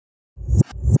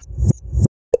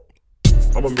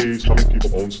I'm amazed how many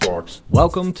people own stocks.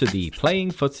 Welcome to the Playing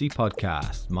Footsie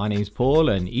podcast. My name's Paul,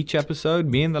 and each episode,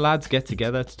 me and the lads get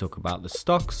together to talk about the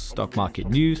stocks, stock market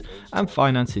news, and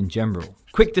finance in general.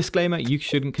 Quick disclaimer, you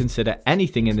shouldn't consider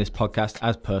anything in this podcast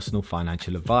as personal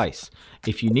financial advice.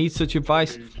 If you need such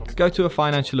advice, go to a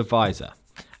financial advisor.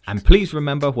 And please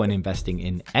remember, when investing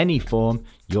in any form,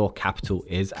 your capital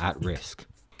is at risk.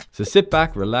 So sit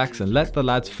back, relax, and let the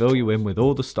lads fill you in with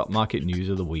all the stock market news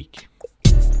of the week.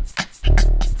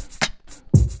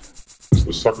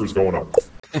 The sucker's going up.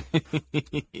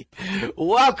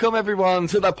 Welcome everyone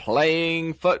to the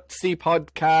Playing Footsie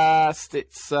podcast.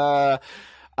 It's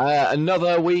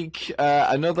another week,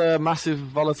 another massive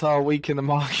volatile week in the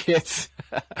market.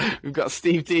 We've got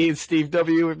Steve D and Steve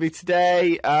W with me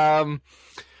today.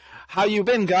 How you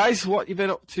been, guys? What you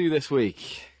been up to this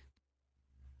week?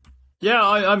 Yeah,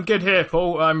 I'm good here,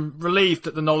 Paul. I'm relieved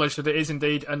at the knowledge that it is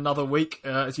indeed another week,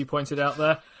 as you pointed out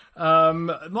there.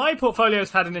 My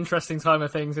portfolio's had an interesting time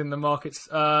of things in the markets.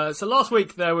 So last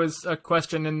week there was a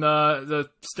question in the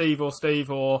Steve or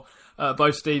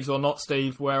both Steves or not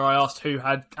Steve, where I asked who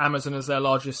had Amazon as their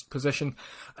largest position.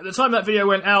 At the time that video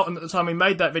went out, and at the time we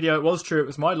made that video, it was true, it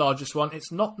was my largest one.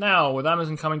 It's not now, with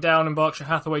Amazon coming down and Berkshire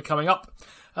Hathaway coming up.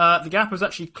 The gap has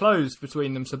actually closed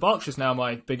between them, so Berkshire's now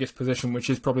my biggest position, which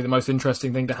is probably the most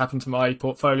interesting thing to happen to my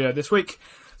portfolio this week.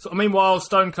 So, meanwhile,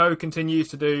 StoneCo continues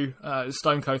to do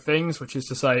StoneCo things, which is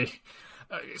to say,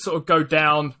 sort of go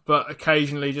down, but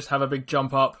occasionally just have a big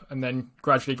jump up, and then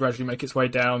gradually make its way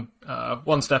down.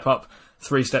 One step up,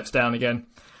 3 steps down again.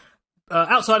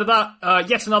 Outside of that,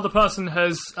 yet another person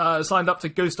has signed up to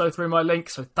Gusto through my link,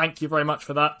 so thank you very much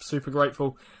for that. Super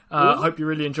grateful. Hope you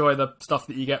really enjoy the stuff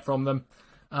that you get from them.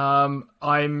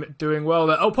 I'm doing well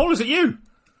there. Oh, Paul, is it you?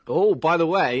 Oh, by the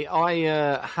way,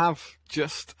 I have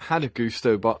just had a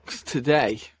Gusto box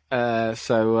today,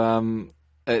 so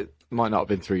it might not have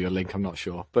been through your link, I'm not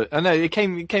sure. But I know it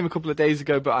came a couple of days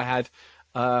ago, but I had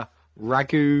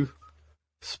ragu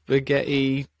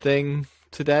spaghetti thing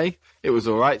today. It was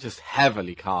all right, just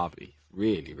heavily carby,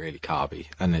 really carby,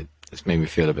 and it's made me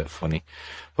feel a bit funny.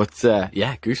 But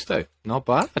yeah, Gusto, not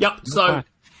bad. Yep, so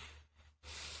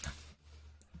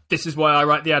this is why I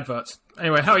write the adverts.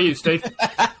 Anyway, how are you, Steve?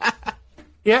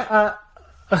 Yeah,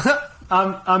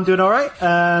 I'm doing all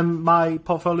right. My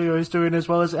portfolio is doing as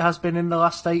well as it has been in the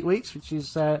last 8 weeks, which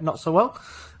is not so well.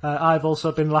 I've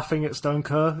also been laughing at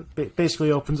StoneCo. It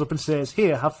basically opens up and says,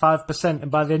 here, have 5%.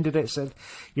 And by the end of it, it said,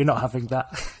 you're not having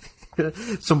that.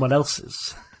 Someone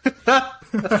else's.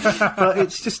 But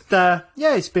it's just,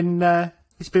 it's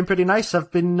been pretty nice.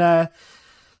 I've been...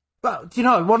 Well, you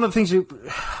know, one of the things...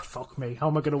 Fuck me, how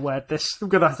am I going to word this? I'm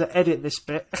going to have to edit this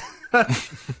bit.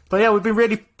 But yeah, we've been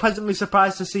really pleasantly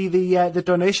surprised to see the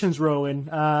donations rolling.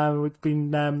 We've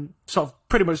been sort of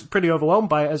pretty overwhelmed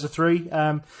by it as a 3.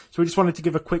 So we just wanted to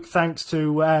give a quick thanks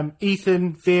to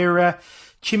Ethan, Vera,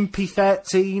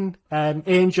 Chimpy13,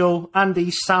 Angel, Andy,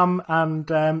 Sam,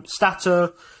 and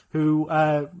Stato, who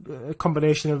a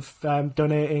combination of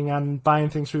donating and buying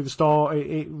things through the store,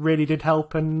 it really did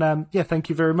help. And yeah, thank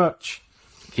you very much.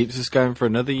 Keeps us going for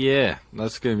another year.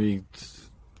 That's going to be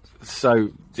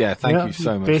so. Yeah, thank you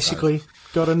so much. Basically, guys.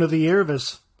 Got another year of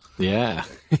us. Yeah,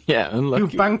 yeah.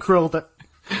 Unlucky. You bankrolled it.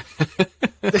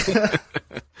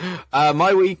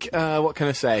 My week. What can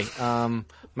I say?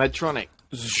 Medtronic,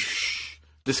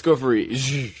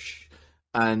 Discovery,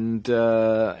 and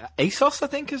ASOS, I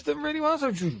think, has done really well.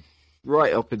 So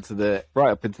right up into the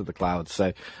clouds.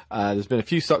 So there's been a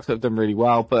few stocks that have done really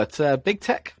well, but big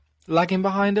tech lagging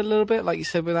behind a little bit, like you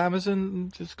said, with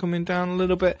Amazon just coming down a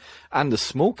little bit, and the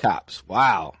small caps,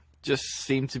 wow, just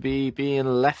seem to be being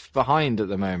left behind at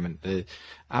the moment.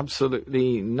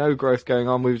 Absolutely no growth going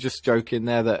on. We were just joking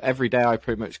there that every day I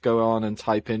pretty much go on and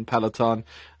type in Peloton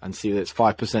and see that it's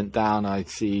 5% down. I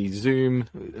see Zoom,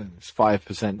 it's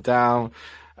 5% down.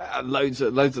 Loads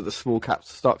of the small cap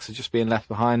stocks are just being left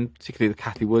behind, particularly the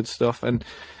Cathie Wood stuff. And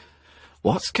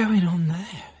what's going on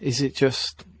there? Is it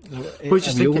just... We're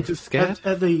just thinking,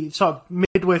 at the sort of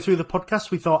midway through the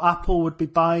podcast, we thought Apple would be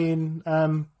buying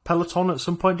Peloton at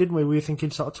some point, didn't we? We were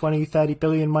thinking sort of 20, 30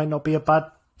 billion might not be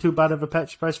too bad of a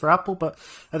purchase price for Apple, but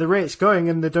at the rate it's going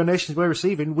and the donations we're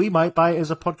receiving, we might buy it as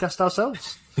a podcast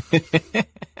ourselves.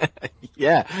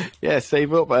 yeah,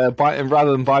 save up, and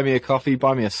rather than buy me a coffee,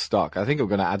 buy me a stock. I think I'm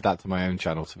going to add that to my own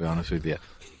channel, to be honest with you.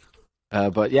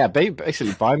 But yeah,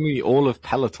 basically buy me all of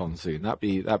Peloton soon. That'd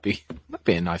be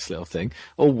a nice little thing.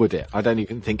 Or would it? I don't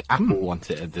even think Apple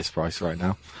want it at this price right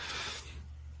now.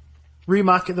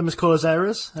 Remarket them as cause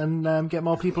errors and get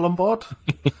more people on board.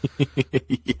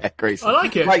 Yeah, great. I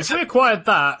like it. Right, if we acquired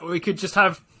that, we could just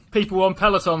have people on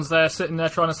Pelotons there sitting there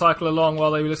trying to cycle along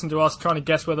while they listen to us trying to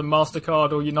guess whether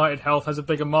MasterCard or United Health has a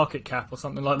bigger market cap or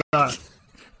something like that.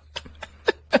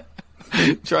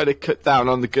 Trying to cut down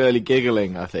on the girly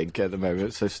giggling, I think, at the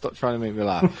moment, so stop trying to make me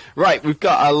laugh. Right, we've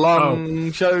got a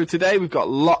long show today. We've got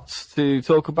lots to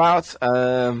talk about.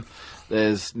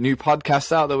 There's new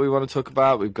podcasts out that we want to talk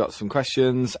about. We've got some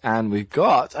questions, and we've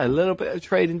got a little bit of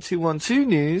Trading 212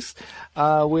 news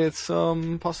with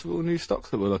some possible new stocks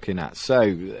that we're looking at. So,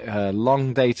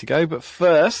 long day to go. But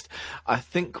first, I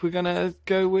think we're going to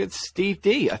go with Steve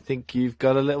D. I think you've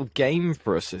got a little game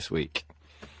for us this week.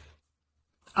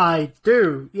 I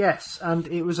do, yes. And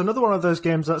it was another one of those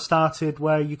games that started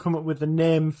where you come up with the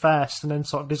name first and then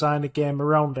sort of design a game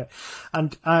around it.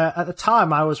 And at the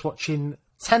time, I was watching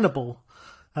Tenable,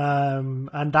 and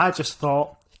I just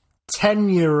thought,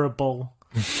 tenurable.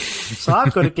 So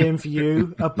I've got a game for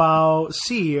you about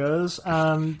CEOs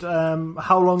and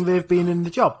how long they've been in the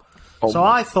job. So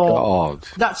I thought,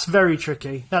 that's very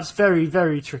tricky. That's very,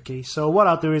 very tricky. So what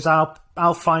I'll do is I'll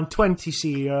find 20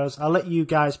 CEOs. I'll let you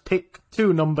guys pick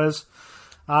two numbers.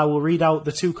 I will read out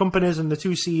the two companies and the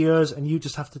two CEOs, and you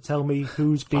just have to tell me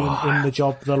who's been in the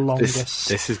job the longest.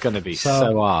 This is going to be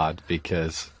so hard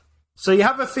because... So you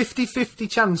have a 50-50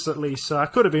 chance at least. So I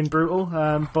could have been brutal,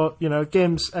 but, you know,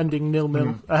 games ending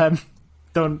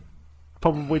 0-0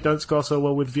 probably don't score so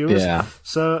well with viewers. Yeah.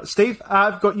 So, Steve,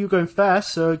 I've got you going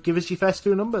first, so give us your first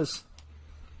two numbers.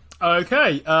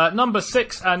 Okay, number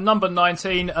 6 and number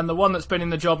 19, and the one that's been in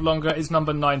the job longer is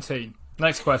number 19.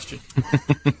 Next question.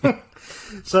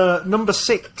 So, number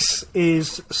 6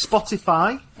 is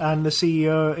Spotify, and the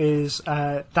CEO is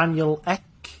Daniel Ek.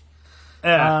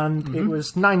 And it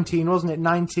was 19, wasn't it?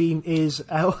 19 is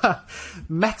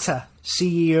Meta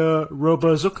CEO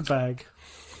Robo Zuckerberg.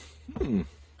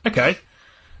 Okay.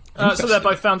 So they're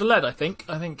both founder-led, I think.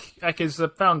 I think Eck is the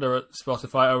founder at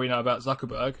Spotify. We know about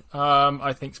Zuckerberg.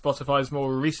 I think Spotify is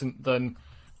more recent than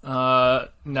now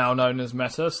known as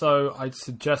Meta, so I'd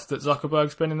suggest that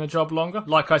Zuckerberg's been in the job longer.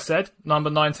 Like I said,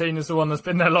 number 19 is the one that's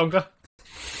been there longer.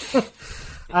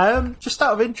 Just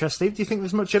out of interest, Steve, do you think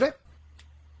there's much in it?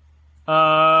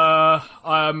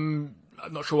 I'm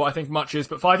not sure what I think much is,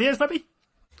 but 5 years maybe?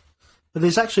 But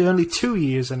there's actually only 2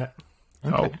 years in it.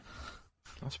 Okay. Oh.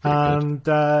 That's pretty good.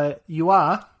 And you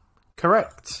are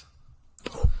correct.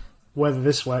 Whether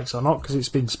this works or not, because it's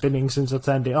been spinning since I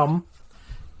turned it on.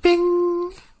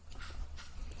 Bing!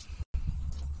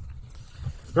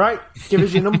 Right, give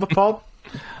us your number, Paul.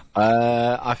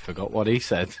 I forgot what he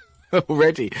said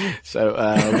already. So,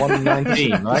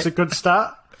 119, right? That's a good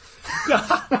start.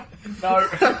 No.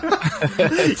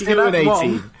 2 and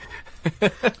 18.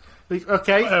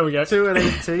 Okay, there we go. 2 and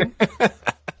 18.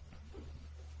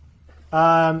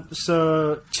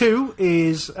 So 2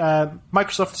 is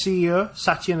Microsoft CEO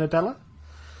Satya Nadella,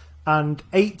 and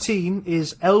 18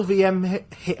 is LVMH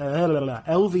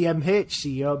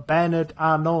CEO Bernard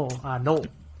Arnault.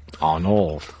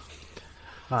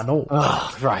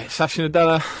 Oh, right, Satya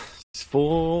Nadella,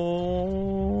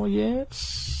 4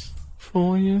 years?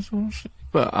 4 years or so?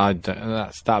 But I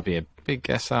don't, that'd be a big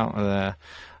guess out of there.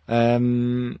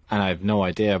 And I have no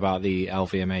idea about the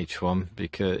LVMH one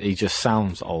because he just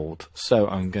sounds old. So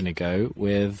I'm going to go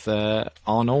with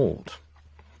Arnold.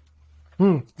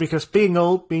 Because being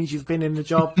old means you've been in the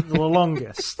job the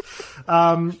longest.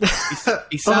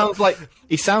 He sounds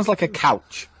like a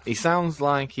couch. He sounds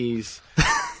like he's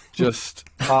just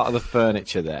part of the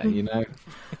furniture there, you know?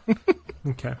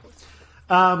 Okay.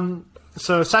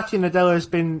 So Satya Nadella has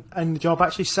been in the job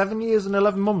actually 7 years and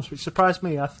 11 months, which surprised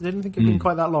me. I didn't think it'd been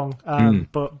quite that long.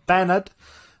 But Bernard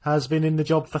has been in the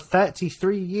job for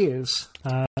 33 years.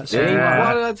 What did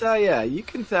I tell you? You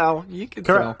can tell.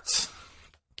 Correct.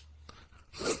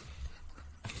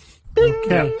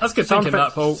 Okay. Yeah, that's good thinking,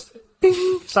 that, Paul.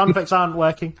 Bing. Sound effects aren't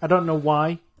working. I don't know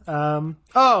why.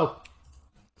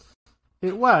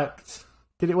 It worked.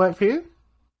 Did it work for you?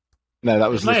 No, that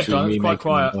was literally me quite making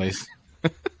quiet. noise.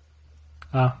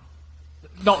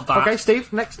 Not that. Okay,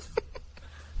 Steve, next.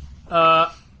 8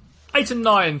 and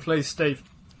 9, please, Steve.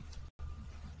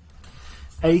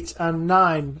 8 and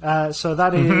 9. So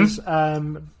that is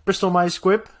Bristol Myers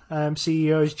Squibb.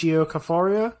 CEO is Gio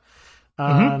Caforio.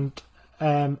 And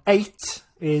 8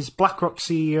 is BlackRock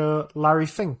CEO Larry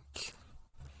Fink.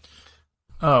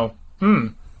 Oh.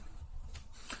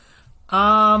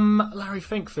 Larry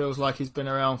Fink feels like he's been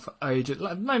around for ages.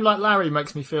 A name like Larry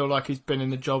makes me feel like he's been in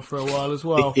the job for a while as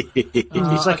well. He's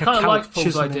like I kind of like couch, Paul's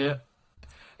isn't idea.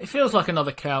 It feels like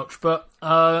another couch, but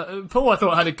Paul, I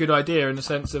thought, had a good idea in the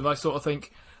sense of I sort of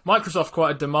think Microsoft's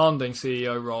quite a demanding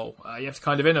CEO role. You have to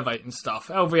kind of innovate and stuff.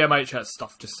 LVMH has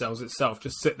stuff just sells itself.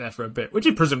 Just sit there for a bit, which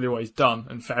is presumably what he's done,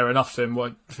 and fair enough to him.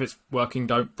 Well, if it's working,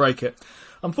 don't break it.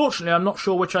 Unfortunately, I'm not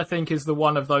sure which I think is the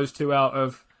one of those two out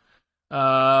of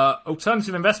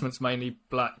alternative investments, mainly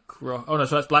BlackRock. Oh no,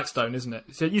 so that's Blackstone, isn't it?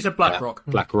 So you said BlackRock.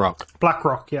 Yeah, BlackRock.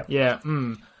 BlackRock, yeah. Yeah.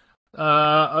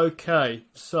 Okay.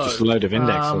 So Just a load of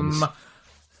index funds.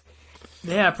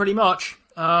 Yeah, pretty much.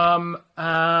 So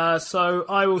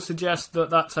I will suggest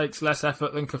that takes less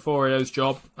effort than Caforio's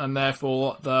job, and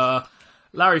therefore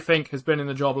Larry Fink has been in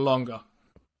the job longer.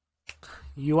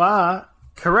 You are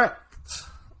correct.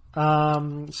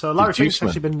 So Larry Fink's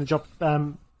actually been in the job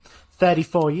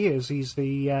 34 years. He is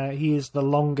the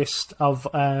longest of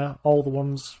all the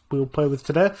ones we'll play with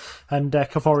today, and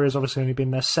Caforio's obviously only been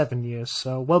there 7 years.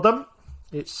 So well done.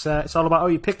 It's all about how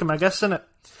you pick them, I guess, isn't it?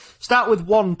 Start with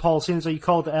 1, Paul, seeing as you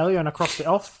called it earlier and I crossed it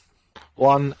off.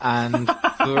 1 and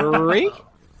 3.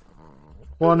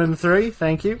 1 and 3,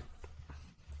 thank you.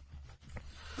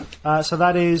 So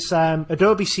that is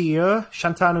Adobe CEO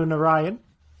Shantanu Narayan,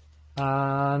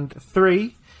 and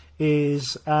 3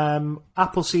 is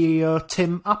Apple CEO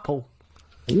Tim Apple.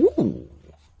 Ooh.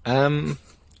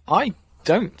 I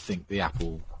don't think the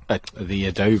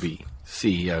Adobe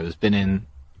CEO has been in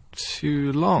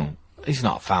too long. He's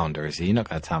not a founder, is he? You're not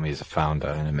going to tell me he's a founder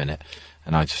in a minute,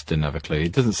 and I just didn't have a clue.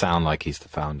 It doesn't sound like he's the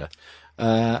founder.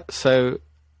 So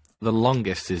the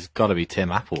longest has got to be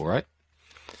Tim Apple, right?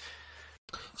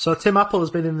 So Tim Apple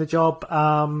has been in the job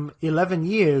 11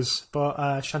 years, but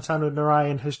Shantanu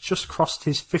Narayan has just crossed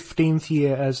his 15th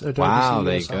year as Adobe CEO. Wow,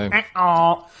 there you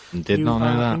go. Did not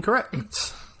know that.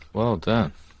 Incorrect. Well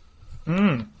done.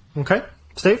 Okay,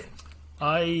 Steve?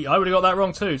 I would have got that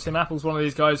wrong too. Tim Apple's one of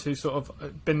these guys who's sort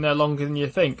of been there longer than you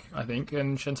think, I think,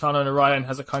 and Shantanu Narayan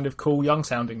has a kind of cool,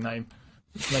 young-sounding name.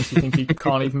 Which makes you think he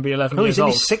can't even be 11 years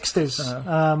old. He's in his 60s.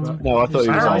 No, I thought he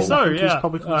was old. So, yeah. He's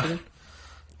probably closer.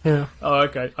 Yeah. Oh,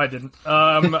 okay. I didn't.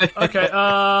 Okay.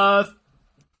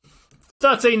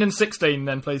 13 and 16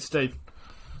 then, please, Steve.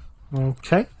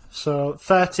 Okay. So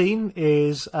 13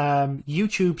 is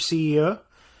YouTube CEO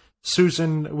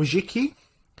Susan Wojcicki.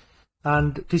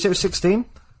 And did you say it was 16?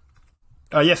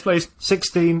 Yes, please.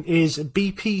 16 is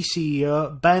BP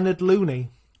CEO Bernard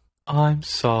Looney. I'm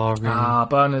sorry.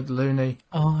 Bernard Looney.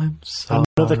 I'm sorry.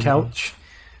 Another couch.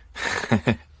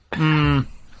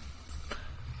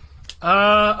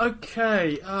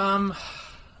 Okay.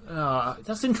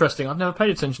 That's interesting. I've never paid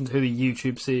attention to who the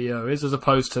YouTube CEO is, as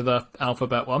opposed to the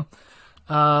Alphabet one.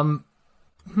 I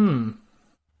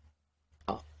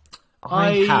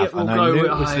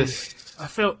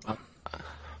feel.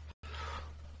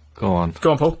 Go on,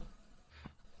 Paul.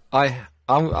 I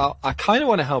kind of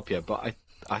want to help you, but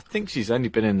I think she's only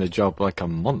been in the job like a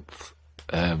month.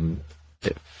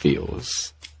 It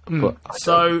feels. But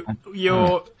So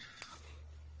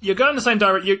you're going the same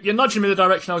direction. You're nudging me the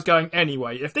direction I was going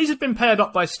anyway. If these had been paired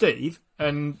up by Steve,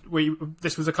 and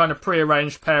this was a kind of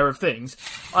pre-arranged pair of things,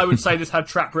 I would say this had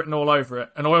trap written all over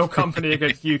it. An oil company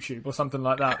against YouTube or something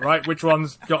like that, right? Which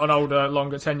one's got an older,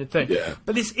 longer tenured thing? Yeah.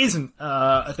 But this isn't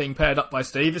a thing paired up by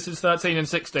Steve. This is 13 and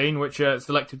 16, which are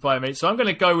selected by me. So I'm going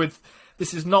to go with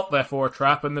this is not therefore a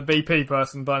trap, and the BP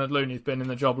person, Bernard Looney, has been in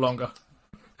the job longer.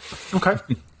 Okay.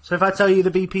 So if I tell you the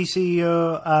BP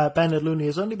CEO Bernard Looney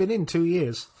has only been in 2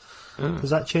 years, does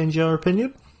that change your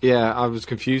opinion? yeah, I was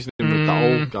confusing him with the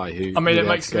old guy who. I mean, who it had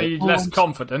makes to go, me less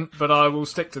confident, but I will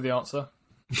stick to the answer.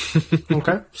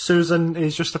 Okay. Susan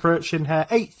is just approaching her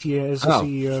 8th year as the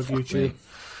CEO of YouTube.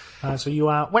 So you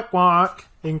are whack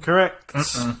incorrect.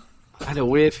 I had a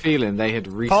weird feeling they had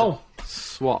recently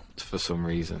swapped for some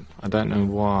reason. I don't know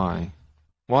why.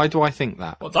 Why do I think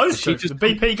that? Well, those two, the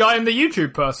BP guy and the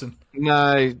YouTube person.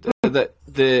 No, the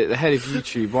head of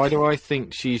YouTube. Why do I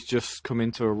think she's just come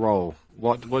into a role?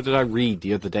 What did I read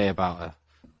the other day about her?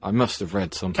 I must have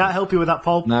read something. Can't help you with that,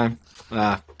 Paul. No,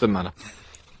 doesn't matter.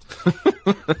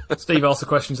 Steve asked the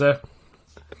questions there.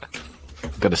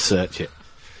 Got to search it.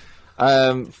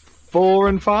 4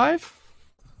 and 5?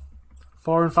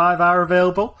 4 and 5 are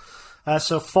available.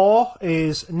 So 4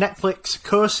 is Netflix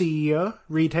co-CEO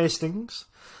Reed Hastings,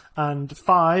 and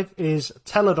 5 is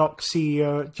Teladoc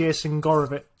CEO Jason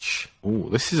Gorovich. Ooh,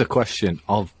 this is a question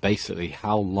of basically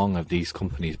how long have these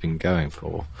companies been going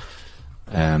for?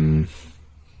 And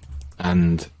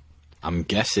I'm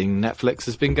guessing Netflix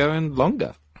has been going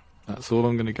longer. That's all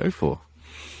I'm going to go for.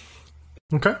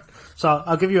 Okay. So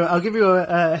I'll give you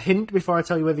a hint before I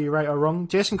tell you whether you're right or wrong.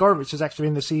 Jason Gorovich has actually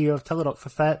been the CEO of Teladoc for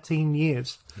 13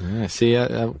 years. Yeah, see,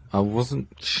 I wasn't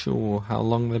sure how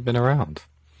long they've been around.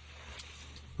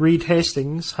 Reed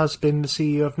Hastings has been the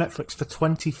CEO of Netflix for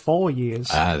 24 years.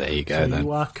 Ah, there you go, So then.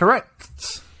 you are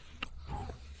correct.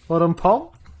 Well done,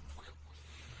 Paul.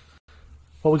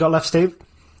 What we got left, Steve?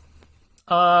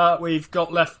 We've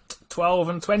got left 12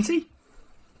 and 20.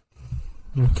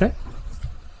 Okay.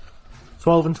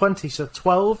 12 and 20. So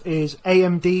 12 is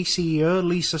AMD CEO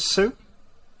Lisa Su.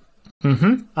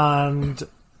 Mm-hmm. And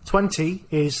 20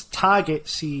 is Target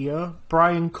CEO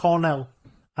Brian Cornell.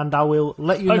 And I will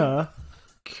let you know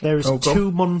there is go.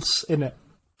 2 months in it.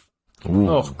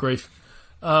 Oh, grief.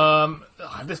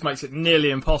 This makes it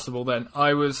nearly impossible then.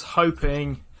 I was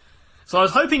hoping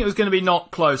it was going to be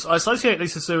not close. I associate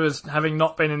Lisa Su as having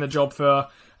not been in the job for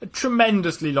a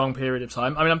tremendously long period of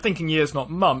time. I mean, I'm thinking years,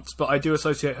 not months, but I do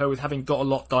associate her with having got a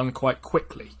lot done quite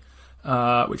quickly,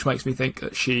 which makes me think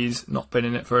that she's not been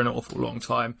in it for an awful long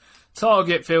time.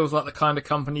 Target feels like the kind of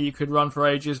company you could run for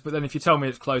ages, but then if you tell me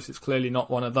it's close, it's clearly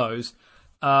not one of those.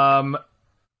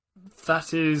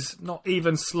 That is not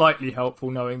even slightly helpful,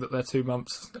 knowing that they're 2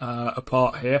 months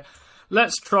apart here.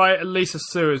 Let's try Lisa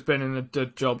Su has been in the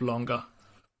job longer.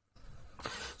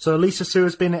 So Lisa Su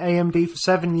has been at AMD for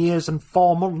 7 years and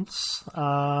 4 months,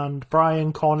 and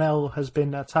Brian Cornell has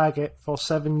been at Target for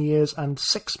 7 years and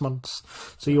 6 months.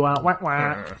 So you are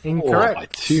incorrect. By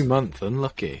 2 months,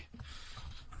 unlucky.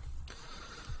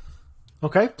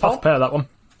 Okay, Paul? Tough pair, that one.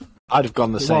 I'd have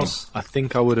gone the same. was. I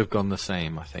think I would have gone the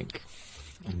same, I think.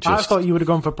 And I just- thought you would have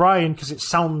gone for Brian because it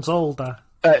sounds older.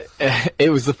 It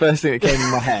was the first thing that came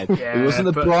in my head. Yeah, it wasn't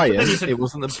the but Brian. then you said It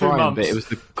wasn't the 2 Brian bit.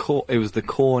 months. It was the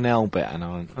Cornell bit, and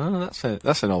I went, "Oh,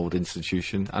 that's an old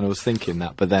institution." And I was thinking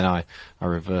that, but then I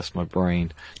reversed my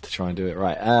brain to try and do it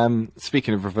right.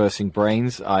 Speaking of reversing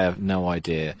brains, I have no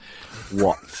idea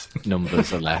what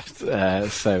numbers are left.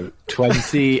 So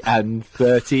 20 and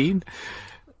 13.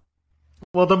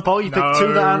 Well done, Paul. You picked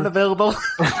 2 that aren't available.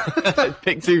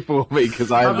 Pick 2 for me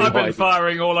because I have no I've been idea.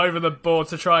 firing all over the board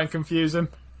to try and confuse him.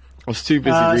 I was too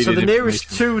busy reading. So the nearest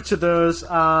information. 2 to those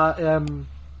are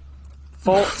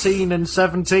 14 and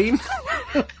 17.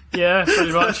 Yeah,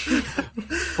 pretty much.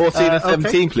 14 and okay.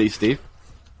 17, please, Steve.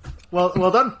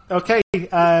 Well done. Okay,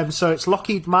 so it's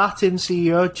Lockheed Martin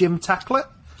CEO Jim Tacklet,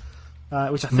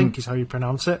 which I think is how you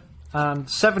pronounce it, and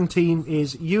 17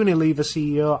 is Unilever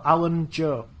CEO Alan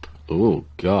Jope. Oh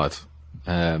God,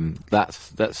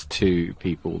 that's 2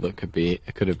 people that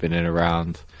could have been in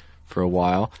around for a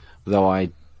while. Though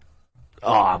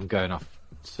I'm going off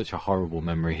such a horrible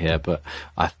memory here, but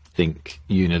I think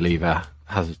Unilever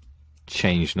has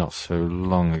changed not so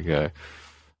long ago.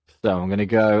 So I'm going to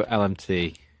go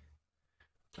LMT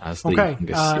as the Okay,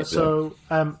 youngest. so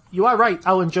you are right.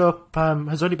 Alan Jope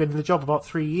has only been in the job about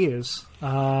 3 years,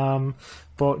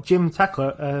 but Jim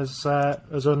Tacklet has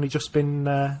only just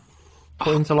been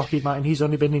put into Lockheed Martin. He's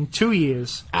only been in 2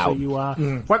 years. Ow. So you are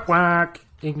whack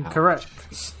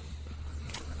incorrect.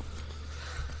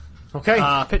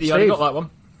 Okay, Pity you only Steve. got that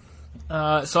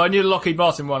one. So I knew the Lockheed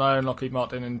Martin one. I own Lockheed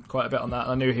Martin and quite a bit on that.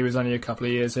 I knew he was only a couple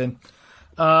of years in.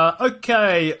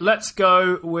 Okay, let's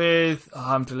go with...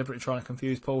 I'm deliberately trying to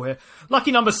confuse Paul here.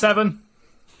 Lucky number 7.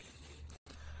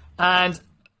 And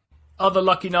other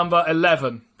lucky number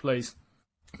 11, please.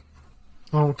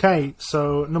 Okay,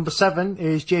 so number 7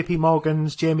 is JP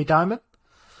Morgan's Jamie Dimon,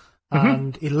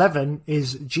 and 11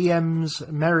 is GM's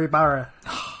Mary Barra.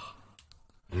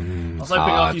 I was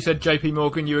hoping after you said JP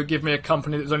Morgan, you would give me a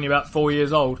company that's only about 4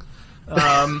 years old. Jamie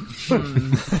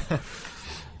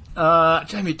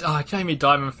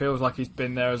Dimon feels like he's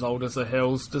been there as old as the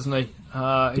hills, doesn't he?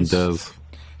 He does.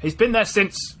 He's been there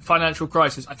since financial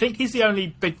crisis. I think he's the only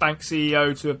big bank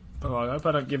CEO to have... Oh, I hope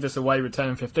I don't give this away with 10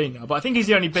 and 15 now, but I think he's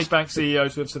the only big bank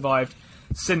CEO to have survived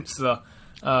since the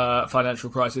financial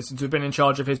crisis and to have been in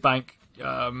charge of his bank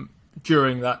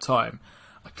during that time.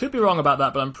 I could be wrong about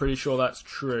that, but I'm pretty sure that's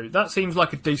true. That seems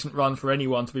like a decent run for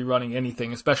anyone to be running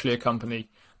anything, especially a company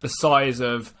the size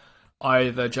of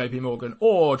either JP Morgan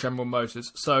or General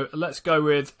Motors. So let's go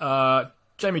with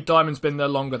Jamie Dimon's been there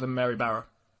longer than Mary Barra.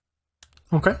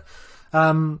 Okay,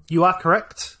 you are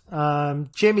correct.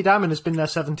 Jamie Dimon has been there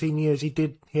 17 years. He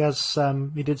did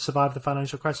survive the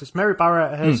financial crisis. Mary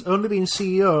Barra has only been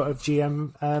CEO of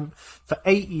GM for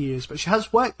 8 years, but she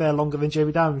has worked there longer than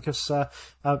Jamie Dimon because I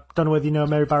don't know whether you know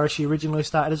Mary Barra. She originally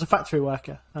started as a factory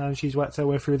worker, and she's worked her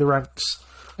way through the ranks.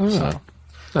 So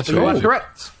That's you are right.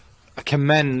 correct. I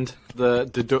commend the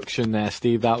deduction there,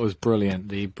 Steve. That was brilliant.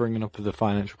 The bringing up of the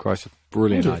financial crisis,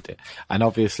 brilliant idea. And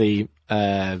obviously,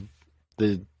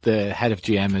 the head of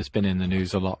GM has been in the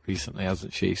news a lot recently,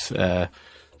 hasn't she?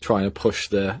 Trying to push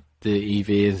the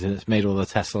EVs, and it's made all the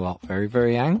Tesla lot very,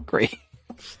 very angry.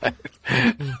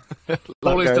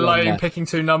 Paul is delaying picking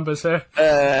 2 numbers here.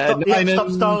 Stop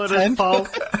stalling us, Paul.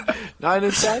 9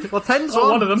 and 10? Well, 10's Oh,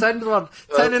 one. one of them. 10's one.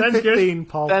 10 and 10's good. 15,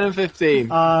 Paul. 10 and 15.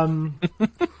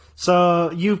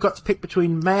 So you've got to pick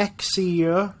between Merck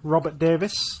CEO Robert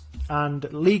Davis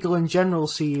and Legal and General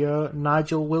CEO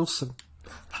Nigel Wilson.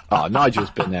 Oh, Nigel's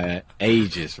been there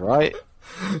ages, right?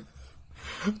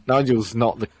 Nigel's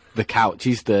not the couch.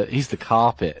 He's the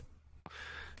carpet.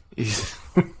 He's.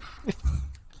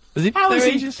 Has he been How is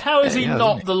there he? ages? How is he Yeah, not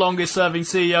hasn't the longest-serving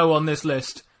CEO on this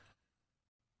list?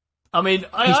 I mean, He's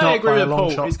I not agree by a with long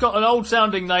Paul. shot. He's got an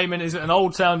old-sounding name and is an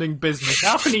old-sounding business.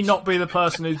 How can he not be the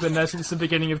person who's been there since the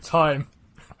beginning of time?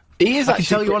 He is I can actually.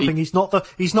 tell you one pretty- thing: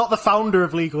 he's not the founder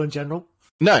of Legal and General.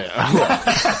 No.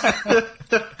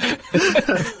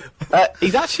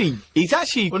 He's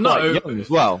actually Well, quite no. young as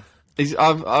well.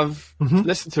 I've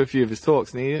listened to a few of his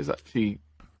talks, and he is actually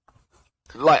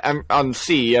like on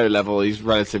CEO level. He's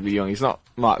relatively young. He's not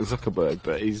Mark Zuckerberg,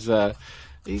 but he's got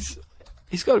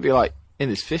to be like in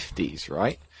his 50s,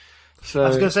 right? So I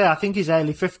was going to say, I think he's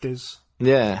early 50s.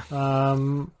 yeah.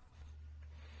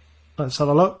 Let's have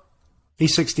a look.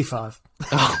 He's 65.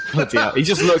 Oh, bloody hell. He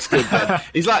just looks good. Then.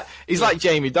 He's like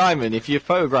Jamie Dimon. If you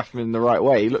photograph him in the right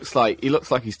way, he looks like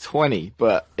he's 20.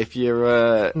 But if you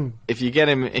get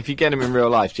him in real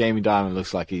life, Jamie Dimon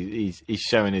looks like he's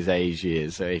showing his age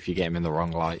years. So if you get him in the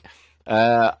wrong light,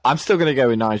 I'm still going to go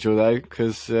with Nigel though,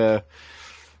 because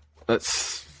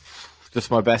that's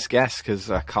just my best guess. Because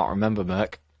I can't remember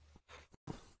Merck.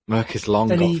 Merck is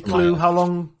long. Any gone from my clue head. how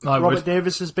long I Robert would.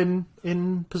 Davis has been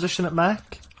in position at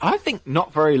Merck? I think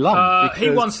not very long. He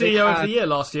because won they CEO of had- the Year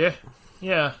last year.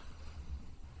 Yeah.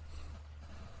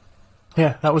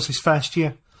 Yeah, that was his first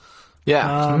year.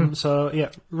 Yeah. So, yeah,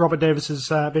 Robert Davis has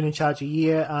been in charge a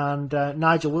year, and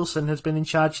Nigel Wilson has been in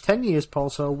charge 10 years, Paul.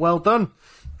 So, well done.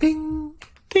 Ding!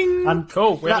 Ding. And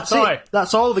Cool, we have that's a tie. it.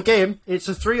 That's all the game. It's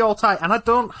a 3-all tie, and I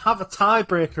don't have a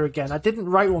tiebreaker again. I didn't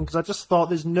write one because I just thought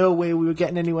there's no way we were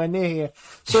getting anywhere near here.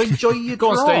 So enjoy your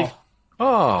Go on, draw. Steve.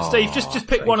 Oh, Steve, just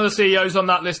pick one of the CEOs on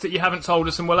that list that you haven't told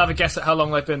us, and we'll have a guess at how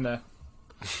long they've been there.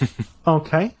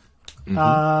 Okay.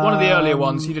 One of the earlier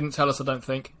ones. You didn't tell us, I don't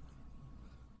think.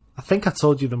 I think I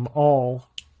told you them all,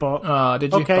 but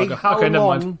Did you? okay. Bugger. How Okay, never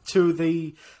long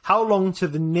mind. how long to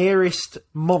the nearest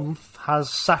month has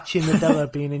Satya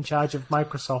Nadella been in charge of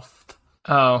Microsoft?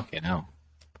 Oh, you know.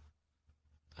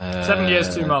 7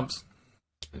 years, 2 months.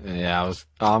 Yeah,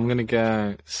 I'm gonna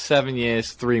go 7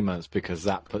 years, 3 months because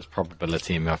that puts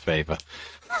probability in my favour.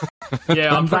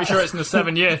 Yeah, I'm pretty sure it's in the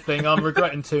 7-year thing. I'm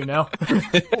regretting 2 now.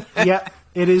 Yeah,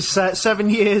 it is 7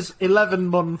 years, 11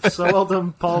 months. So well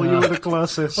done, Paul. You were the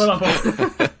closest. Well done,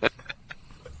 Paul.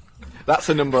 That's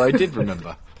a number I did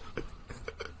remember.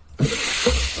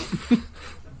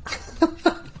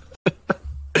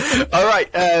 All right,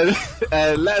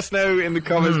 let us know in the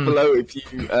comments below if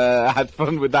you had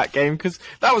fun with that game, because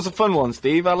that was a fun one,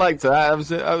 Steve. I liked that.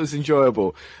 That was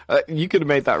enjoyable. You could have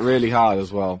made that really hard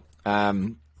as well.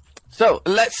 So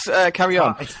let's carry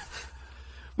on.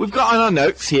 We've got on our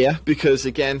notes here, because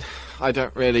again, I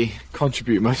don't really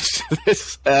contribute much to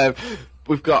this.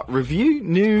 We've got review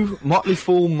new Motley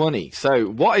Fool money. So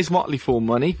what is Motley Fool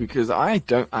money? Because I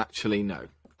don't actually know.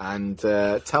 And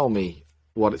tell me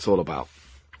what it's all about.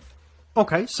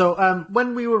 Okay, so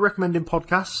when we were recommending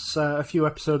podcasts a few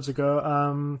episodes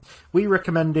ago, we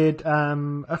recommended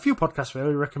a few podcasts, really.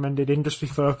 We recommended Industry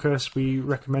Focus, we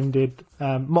recommended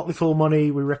Motley Fool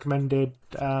Money, we recommended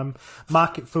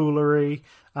Market Foolery,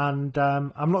 and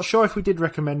I'm not sure if we did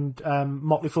recommend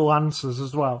Motley Fool Answers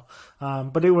as well,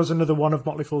 but it was another one of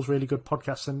Motley Fool's really good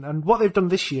podcasts. And what they've done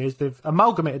this year is they've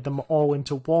amalgamated them all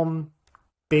into one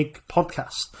big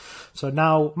podcast. So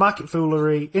now Market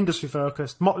Foolery, Industry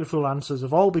Focused, Motley Fool Answers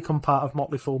have all become part of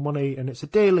Motley Fool Money, and it's a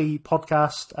daily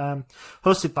podcast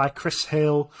hosted by Chris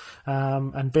Hill,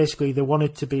 and basically they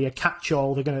wanted to be a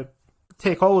catch-all. They're going to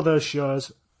take all of those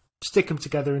shows, stick them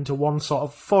together into one sort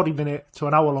of 40-minute to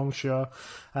an hour-long show,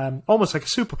 almost like a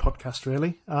super podcast,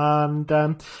 really. And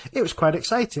it was quite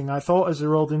exciting, I thought, as they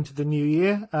rolled into the new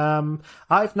year.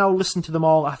 I've now listened to them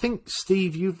all. I think,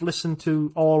 Steve, you've listened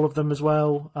to all of them as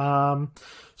well.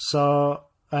 So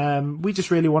we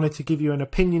just really wanted to give you an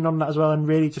opinion on that as well, and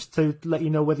really just to let you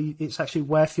know whether it's actually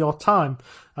worth your time.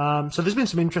 So there's been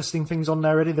some interesting things on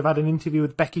there already. They've had an interview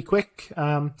with Becky Quick,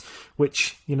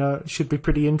 which, you know, should be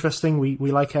pretty interesting. We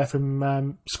like her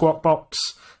from Squawk Box.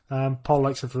 Paul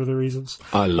likes her for other reasons.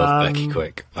 I love Becky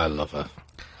Quick. I love her.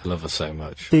 I love her so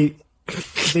much. They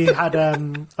had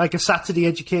like a Saturday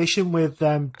Education with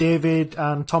David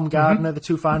and Tom Gardner, the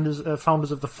two founders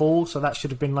of The Fool. So that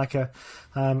should have been like a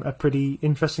pretty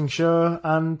interesting show.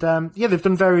 And yeah, they've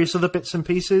done various other bits and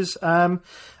pieces. And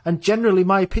generally,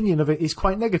 my opinion of it is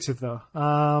quite negative, though,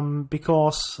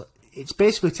 because it's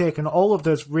basically taken all of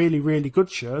those really, really good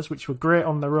shows, which were great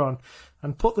on their own,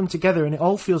 and put them together, and it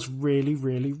all feels really,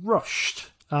 really rushed.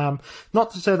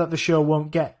 Not to say that the show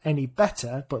won't get any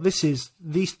better, but this is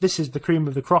the cream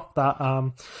of the crop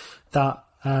that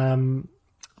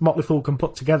Motley Fool can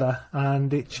put together,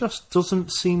 and it just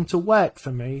doesn't seem to work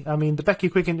for me. I mean, the Becky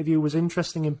Quick interview was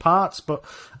interesting in parts, but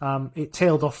it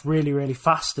tailed off really, really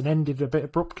fast and ended a bit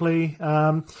abruptly.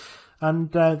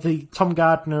 And the Tom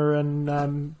Gardner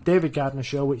and David Gardner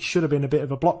show, which should have been a bit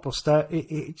of a blockbuster,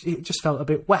 it just felt a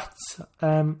bit wet.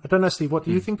 I don't know, Steve, what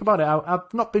do you think about it?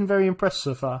 I've not been very impressed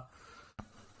so far.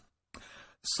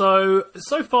 So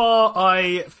far,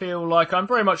 I feel like I'm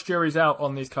very much jury's out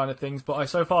on these kind of things, but I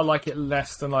so far like it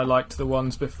less than I liked the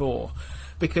ones before,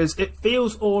 because it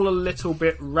feels all a little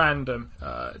bit random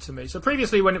to me. So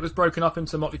previously, when it was broken up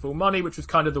into Motley Fool Money, which was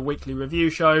kind of the weekly review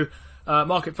show,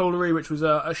 Market Foolery, which was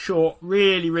a short,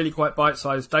 really, really quite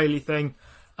bite-sized daily thing,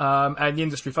 and the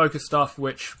industry-focused stuff,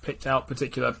 which picked out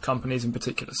particular companies in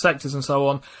particular sectors and so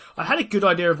on. I had a good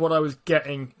idea of what I was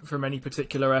getting from any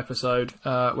particular episode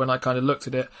when I kind of looked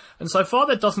at it. And so far,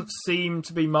 there doesn't seem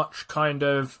to be much kind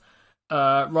of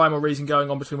rhyme or reason going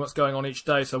on between what's going on each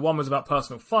day. So one was about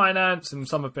personal finance, and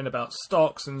some have been about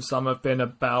stocks, and some have been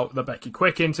about the Becky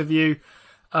Quick interview.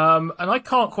 And I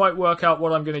can't quite work out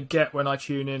what I'm going to get when I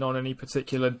tune in on any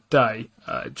particular day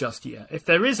just yet. If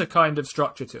there is a kind of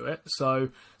structure to it, so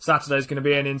Saturday's going to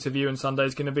be an interview and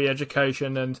Sunday's going to be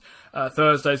education and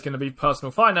Thursday's going to be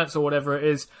personal finance or whatever it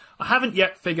is, I haven't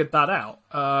yet figured that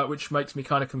out, which makes me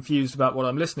kind of confused about what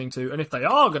I'm listening to. And if they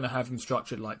are going to have them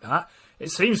structured like that,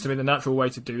 it seems to me the natural way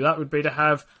to do that would be to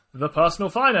have the personal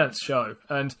finance show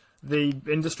and the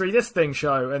industry this thing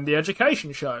show and the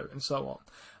education show and so on.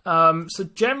 So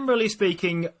generally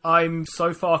speaking, I'm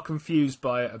so far confused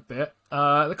by it a bit.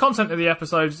 The content of the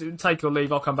episodes, take or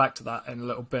leave, I'll come back to that in a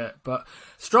little bit. But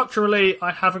structurally, I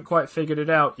haven't quite figured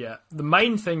it out yet. The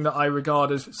main thing that I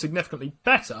regard as significantly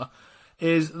better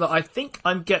is that I think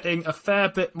I'm getting a fair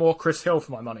bit more Chris Hill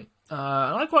for my money. And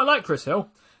I quite like Chris Hill,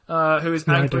 who is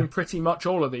anchoring pretty much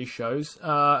all of these shows.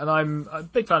 And I'm a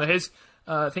big fan of his.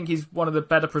 I think he's one of the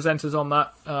better presenters on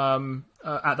that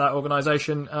at that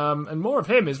organisation, and more of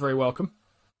him is very welcome.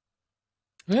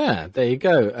 Yeah, there you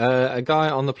go. A guy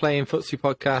on the Playing Footsie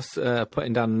podcast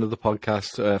putting down another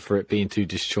podcast for it being too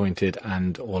disjointed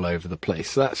and all over the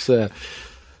place. So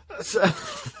that's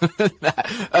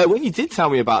when you did tell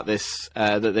me about this,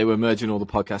 that they were merging all the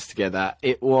podcasts together,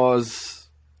 it was...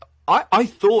 I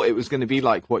thought it was going to be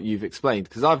like what you've explained,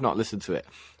 because I've not listened to it.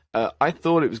 I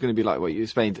thought it was going to be like what you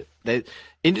explained. The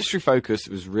industry focus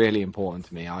was really important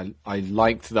to me. I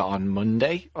liked that on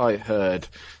Monday I heard,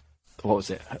 what was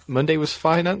it? Monday was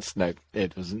finance? No,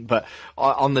 it wasn't. But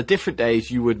on the different days,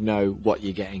 you would know what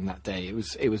you're getting that day.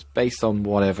 It was based on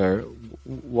whatever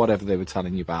they were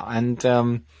telling you about. And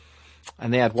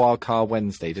they had Wildcard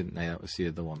Wednesday, didn't they? That was the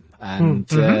other one. And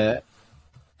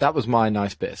that was my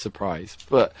nice bit of surprise.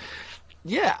 But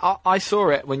yeah, I saw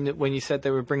it when you said they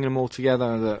were bringing them all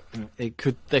together.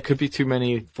 That there could be too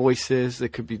many voices. There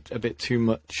could be a bit too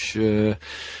much.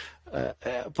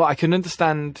 But I can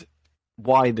understand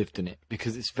why they've done it,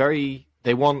 because it's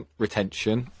they want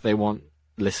retention, they want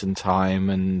listen time,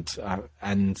 and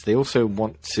they also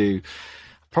want to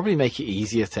probably make it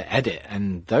easier to edit.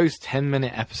 And those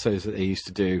 10-minute episodes that they used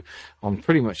to do on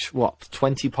pretty much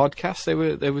 20 podcasts they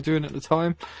were doing at the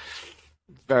time.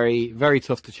 Very, very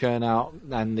tough to churn out,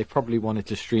 and they probably wanted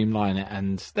to streamline it,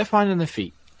 and they're finding their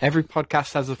feet. Every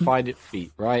podcast has a find it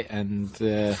feet, right?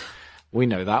 And we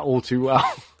know that all too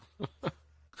well.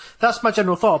 That's my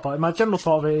general thought about it. My general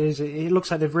thought of it is it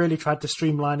looks like they've really tried to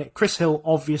streamline it. Chris Hill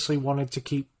obviously wanted to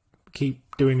keep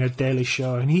doing a daily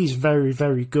show, and he's very,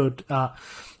 very good at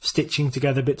stitching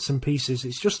together bits and pieces.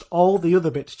 It's just all the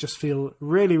other bits just feel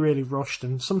really, really rushed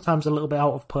and sometimes a little bit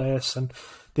out of place, and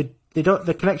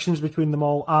the connections between them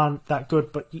all aren't that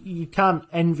good, but you can't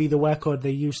envy the workload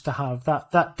they used to have.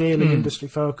 That daily industry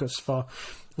focus for,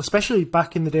 especially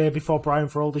back in the day before Brian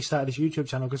Feroldi started his YouTube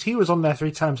channel, because he was on there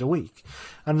 3 times a week,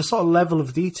 and the sort of level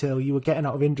of detail you were getting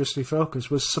out of industry focus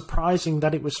was surprising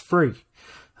that it was free,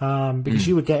 because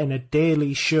you were getting a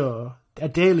daily show, a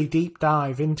daily deep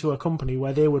dive into a company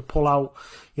where they would pull out,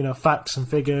 facts and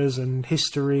figures and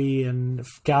history and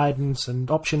guidance and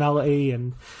optionality,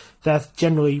 and they're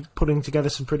generally putting together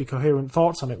some pretty coherent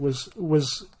thoughts on it. Was it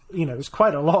was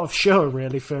quite a lot of show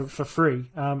really for free,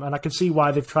 and I can see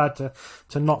why they've tried to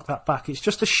knock that back. It's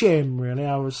just a shame, really.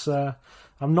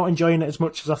 I'm not enjoying it as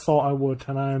much as I thought I would,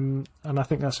 and I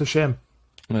think that's a shame.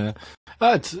 Yeah.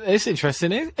 It's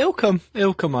interesting. It'll come.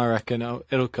 It'll come. I reckon.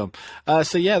 It'll come.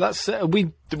 So yeah, that's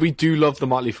we do love the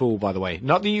Motley Fool, by the way.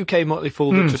 Not the UK Motley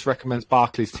Fool that just recommends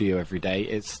Barclays to you every day.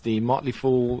 It's the Motley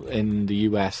Fool in the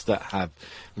US that have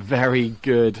very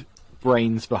good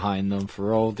brains behind them.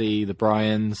 Feroldi, the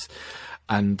Bryans,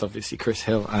 and obviously Chris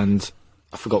Hill, and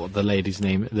I forgot what the lady's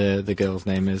name, the girl's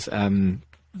name is.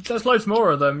 There's loads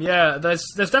more of them, yeah. There's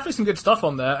definitely some good stuff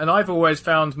on there, and I've always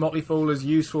found Motley Fool as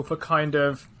useful for kind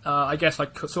of, I guess I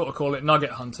could sort of call it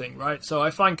nugget hunting, right? So I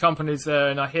find companies there,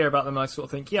 and I hear about them, and I sort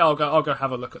of think, yeah, I'll go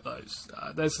have a look at those.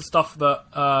 There's the stuff that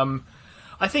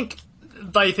I think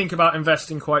they think about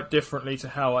investing quite differently to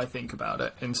how I think about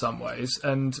it in some ways,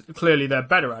 and clearly they're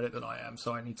better at it than I am,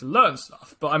 so I need to learn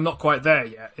stuff, but I'm not quite there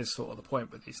yet, is sort of the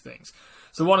point with these things.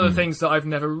 So one of the things that I've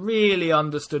never really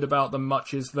understood about them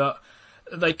much is that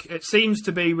it seems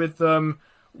to be with them,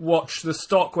 watch the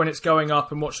stock when it's going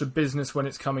up and watch the business when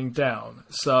it's coming down.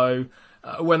 So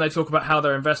when they talk about how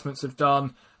their investments have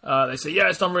done, they say, yeah,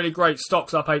 it's done really great,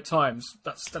 stock's up 8 times.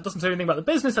 That doesn't tell you anything about the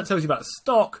business, that tells you about the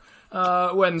stock.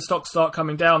 When stocks start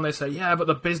coming down, they say, yeah, but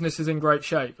the business is in great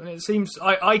shape. And it seems,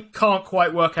 I can't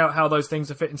quite work out how those things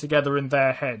are fitting together in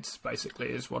their heads, basically,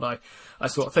 is what I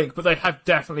sort of think. But they have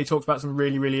definitely talked about some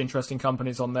really, really interesting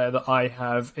companies on there that I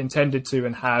have intended to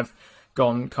and have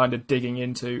gone kind of digging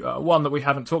into. One that we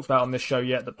haven't talked about on this show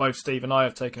yet that both Steve and I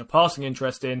have taken a passing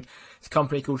interest in. It's a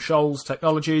company called Shoals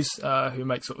Technologies, who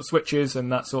make sort of switches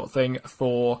and that sort of thing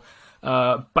for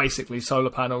basically solar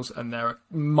panels, and there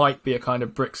might be a kind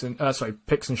of picks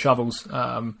and shovels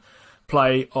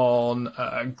play on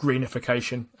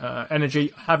greenification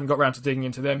energy. I haven't got around to digging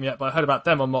into them yet, but I heard about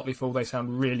them on Motley Fool. They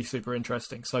sound really super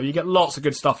interesting. So you get lots of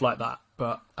good stuff like that,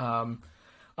 but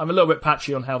I'm a little bit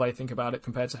patchy on how they think about it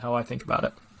compared to how I think about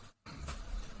it.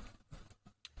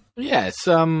 Yeah, it's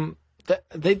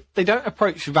they don't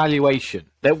approach valuation.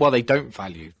 They don't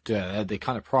value. They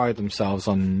kind of pride themselves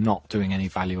on not doing any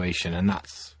valuation, and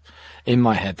that's, in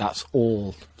my head, that's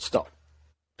all stock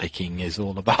picking is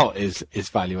all about is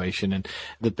valuation, and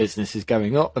the business is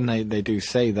going up, and they do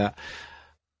say that.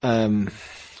 But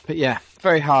yeah,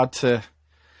 very hard to.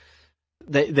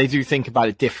 They do think about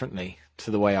it differently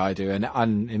to the way I do,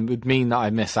 and it would mean that I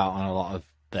miss out on a lot of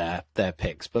their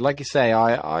picks. But like you say,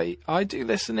 I do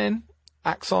listen in.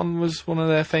 Axon was one of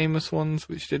their famous ones,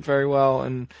 which did very well,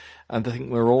 and I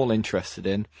think we're all interested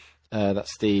in.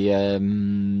 That's the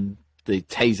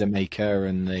taser maker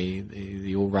and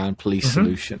the all-round police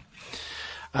solution.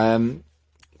 Very,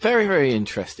 very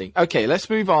interesting. Okay, let's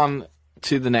move on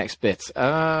to the next bit.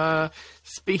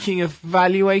 Speaking of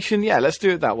valuation, yeah, let's do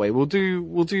it that way. We'll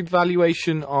do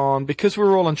valuation on, because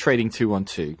we're all on Trading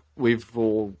 212. We've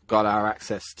all got our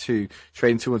access to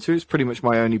Trading 212. It's pretty much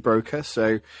my only broker.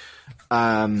 So,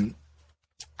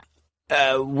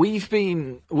 we've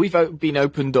been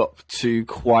opened up to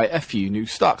quite a few new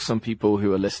stocks. Some people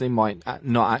who are listening might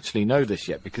not actually know this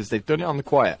yet because they've done it on the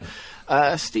quiet.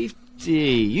 Steve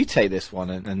D, you take this one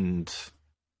and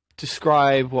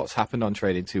describe what's happened on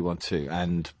Trading 212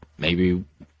 and maybe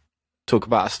talk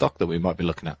about a stock that we might be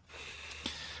looking at.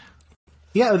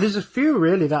 Yeah, there's a few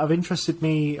really that have interested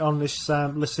me on this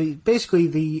list. Basically,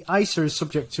 the ISA is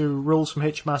subject to rules from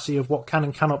HMRC of what can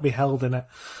and cannot be held in it.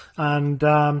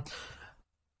 And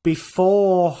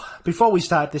before we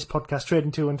started this podcast,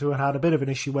 Trading 212 had a bit of an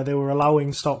issue where they were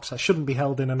allowing stocks that shouldn't be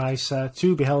held in an ISA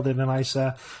to be held in an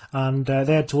ISA, and they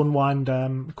had to unwind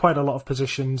quite a lot of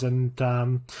positions, and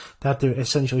they had to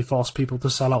essentially force people to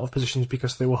sell out of positions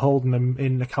because they were holding them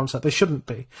in accounts that they shouldn't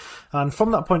be. And from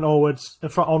that point onwards,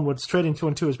 Trading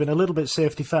 212 has been a little bit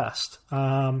safety first.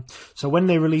 So when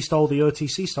they released all the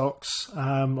OTC stocks,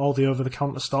 all the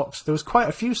over-the-counter stocks, there was quite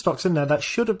a few stocks in there that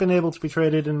should have been able to be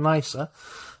traded in an ISA.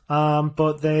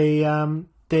 But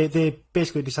they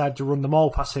basically decided to run them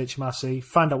all past HMRC,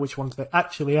 find out which ones they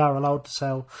actually are allowed to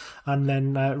sell, and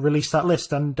then release that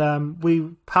list. And we're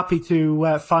happy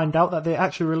to find out that they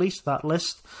actually released that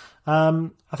list. I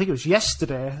think it was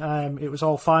yesterday. It was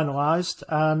all finalised,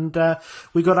 and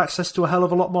we got access to a hell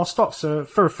of a lot more stocks. So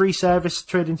for a free service,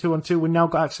 Trading 212, we now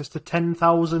got access to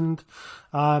 10,000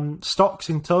 stocks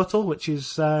in total, which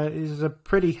is a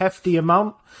pretty hefty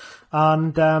amount.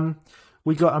 And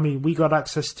we got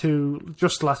access to,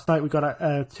 just last night, we got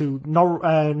to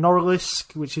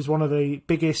Norilsk, which is one of the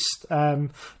biggest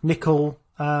nickel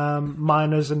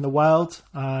miners in the world.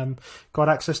 Got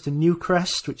access to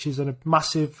Newcrest, which is a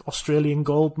massive Australian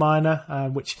gold miner,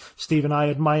 which Steve and I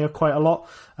admire quite a lot.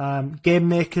 Game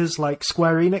makers like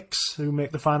Square Enix, who make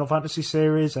the Final Fantasy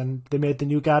series, and they made the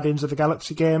new Guardians of the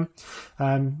Galaxy game.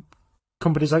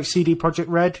 companies like CD Projekt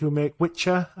Red, who make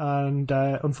Witcher and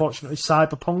unfortunately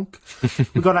Cyberpunk.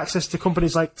 We got access to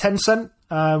companies like Tencent,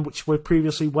 which we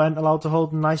previously weren't allowed to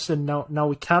hold in ISA, and now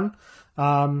we can,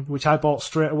 which I bought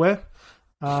straight away.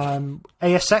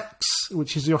 ASX,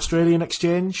 which is the Australian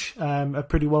exchange, a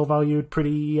pretty well valued,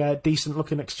 pretty decent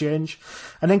looking exchange,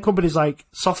 and then companies like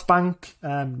SoftBank,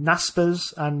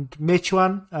 Naspers, and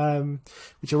Meituan,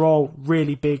 which are all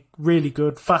really big, really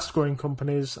good, fast growing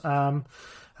companies.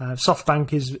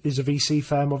 SoftBank is a VC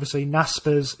firm, obviously.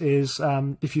 Naspers is,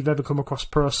 if you've ever come across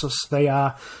Prosus, they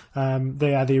are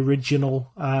the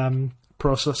original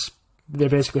Prosus. They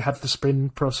basically had to spin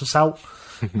Prosus out.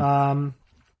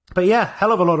 But yeah,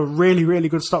 hell of a lot of really, really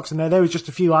good stocks in there. There was just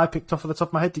a few I picked off at the top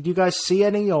of my head. Did you guys see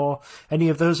any, or any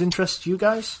of those interest you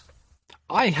guys?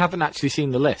 I haven't actually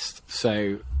seen the list,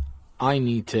 so I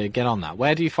need to get on that.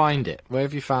 Where do you find it? Where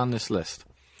have you found this list?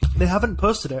 They haven't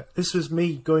posted it. This was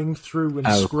me going through and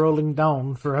scrolling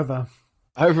down forever.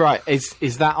 Oh, right.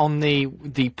 Is that on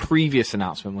the previous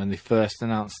announcement when they first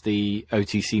announced the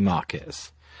OTC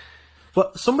markets?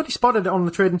 But somebody spotted it on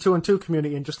the Trading 212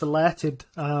 community and just alerted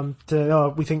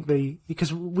we think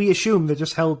because we assume they're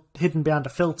just hidden behind a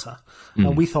filter.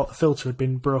 And we thought the filter had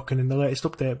been broken in the latest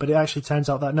update, but it actually turns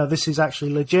out that no, this is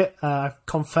actually legit. I've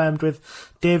confirmed with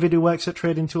David, who works at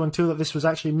Trading 212, that this was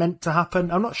actually meant to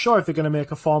happen. I'm not sure if they're going to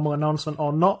make a formal announcement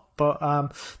or not, but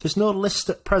there's no list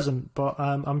at present, but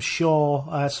I'm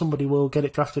sure somebody will get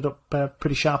it drafted up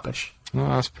pretty sharpish. Oh,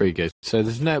 that's pretty good. So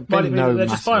there's no... They're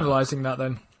just finalising that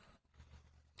then.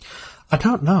 I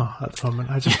don't know at the moment.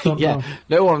 I just don't know.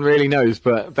 No one really knows.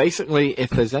 But basically, if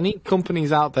there's any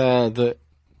companies out there that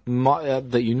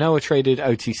are traded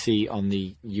OTC on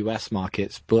the US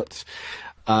markets, but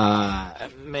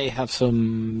may have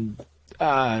some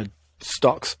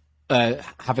stocks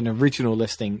have an original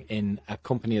listing in a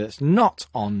company that's not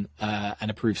on an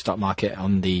approved stock market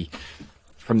from the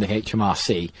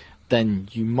HMRC, then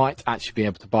you might actually be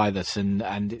able to buy this.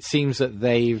 And it seems that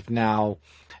they've now.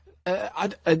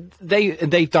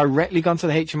 They've directly gone to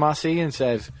the HMRC and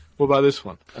said, "What about this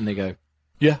one?" And they go,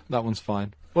 "Yeah, that one's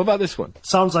fine. What about this one?"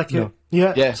 Sounds like it.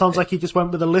 Yeah. Sounds like he just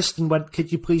went with a list and went,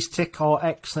 "Could you please tick or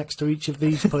X next to each of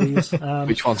these, please?"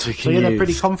 Which ones we can so yeah, use? They're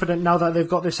pretty confident now that they've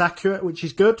got this accurate, which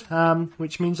is good.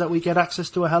 Which means that we get access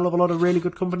to a hell of a lot of really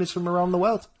good companies from around the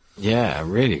world. Yeah,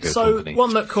 really good. So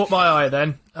one that caught my eye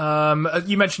then,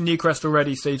 you mentioned Newcrest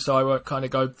already, Steve, so I won't kind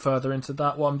of go further into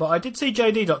that one, but I did see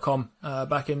JD.com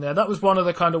back in there. That was one of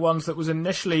the kind of ones that was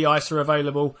initially ISA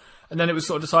available, and then it was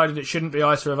sort of decided it shouldn't be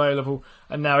ISA available,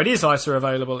 and now it is ISA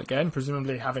available again,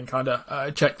 presumably having kind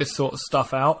of checked this sort of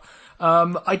stuff out.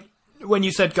 When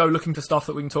you said go looking for stuff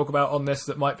that we can talk about on this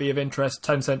that might be of interest,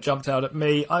 Tencent jumped out at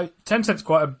me. Tencent's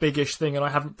quite a biggish thing, and I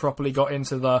haven't properly got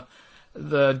into the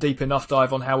deep enough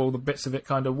dive on how all the bits of it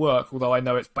kind of work, although I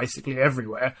know it's basically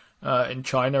everywhere in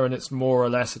China, and it's more or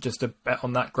less just a bet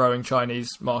on that growing Chinese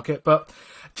market. But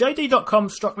JD.com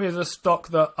struck me as a stock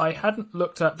that I hadn't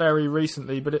looked at very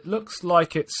recently, but it looks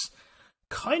like it's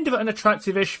kind of an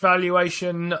attractive-ish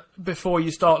valuation before you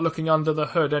start looking under the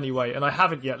hood anyway, and I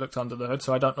haven't yet looked under the hood,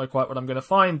 so I don't know quite what I'm going to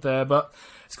find there, but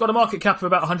it's got a market cap of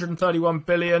about 131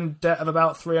 billion, debt of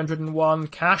about 301,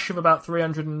 cash of about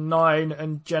 309,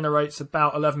 and generates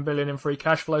about 11 billion in free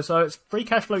cash flow, so its free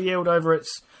cash flow yield over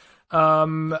its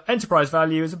enterprise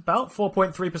value is about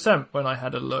 4.3% when I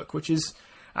had a look, which is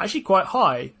actually quite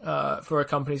high for a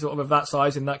company sort of that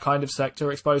size in that kind of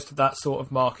sector, exposed to that sort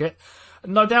of market.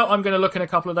 No doubt I'm going to look in a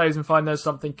couple of days and find there's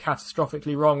something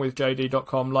catastrophically wrong with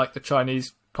JD.com, like the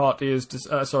Communist Party has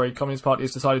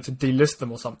decided to delist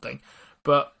them or something.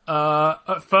 But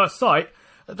at first sight,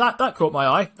 that caught my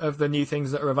eye, of the new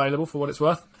things that are available for what it's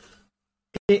worth.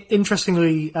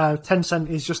 Interestingly, Tencent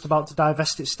is just about to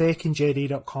divest its stake in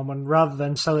JD.com, and rather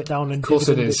than sell it down and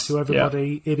dividend it to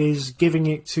everybody, it is giving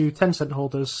it to Tencent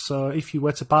holders. So if you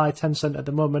were to buy Tencent at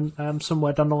the moment,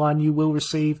 somewhere down the line, you will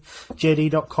receive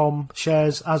JD.com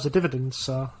shares as a dividend.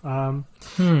 So I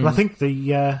think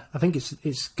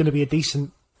it's going to be a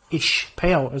decent-ish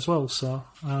payout as well. So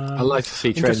I'd like to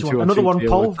see Trading 212. Another one,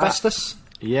 Paul, Vestas.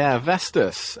 Yeah,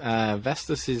 Vestas.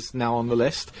 Vestas is now on the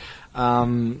list.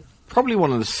 Probably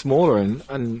one of the smaller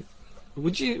and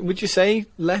would you say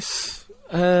less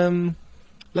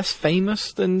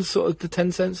famous than sort of the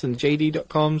Tencents and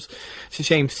JD.coms? It's a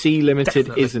shame C Limited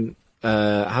hasn't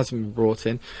been brought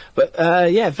in, but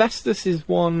Vestas is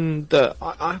one that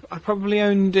I probably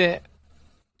owned it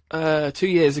 2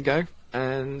 years ago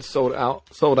and sold out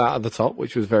at the top,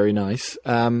 which was very nice.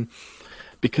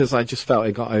 Because I just felt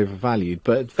it got overvalued.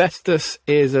 But Vestas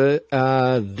is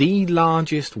the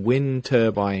largest wind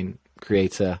turbine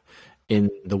creator in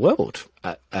the world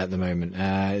at the moment.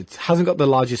 It hasn't got the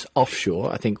largest offshore.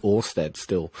 I think Ørsted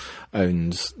still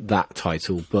owns that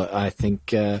title, but I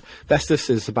think Vestas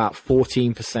is about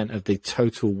 14% of the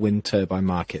total wind turbine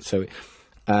market. So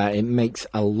it makes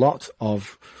a lot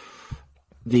of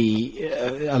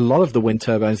the wind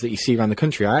turbines that you see around the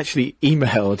country. I actually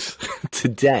emailed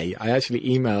today. I actually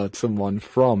emailed someone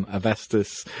from a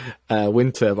Vestas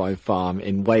wind turbine farm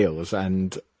in Wales,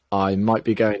 and I might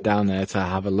be going down there to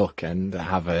have a look and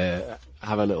have a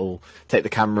little, take the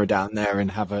camera down there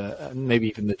and have maybe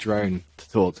even the drone to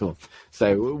talk to them.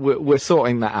 So we're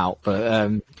sorting that out.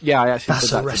 But yeah, I actually that's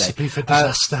did that a recipe today. for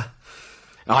disaster.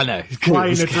 I know.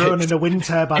 Flying a drone in a wind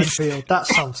turbine field. That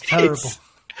sounds terrible.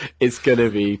 It's going to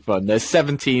be fun. There's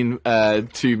 17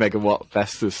 2-megawatt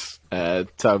Vestas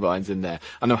turbines in there,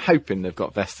 and I'm hoping they've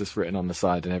got Vestas written on the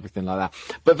side and everything like that.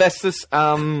 But Vestas,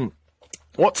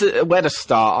 where to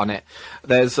start on it?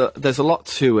 There's a lot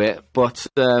to it, but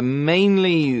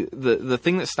mainly the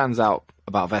thing that stands out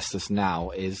about Vestas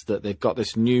now is that they've got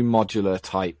this new modular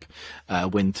type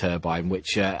wind turbine,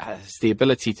 which has the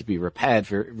ability to be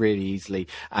repaired really easily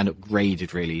and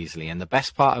upgraded really easily. And the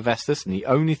best part of Vestas, and the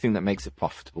only thing that makes it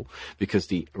profitable, because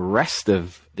the rest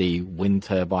of the wind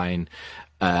turbine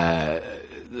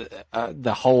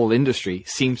the whole industry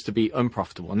seems to be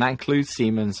unprofitable, and that includes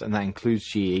Siemens and that includes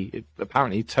GE.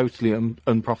 Apparently totally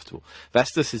unprofitable.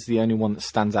 Vestas is the only one that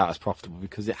stands out as profitable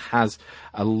because it has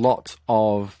a lot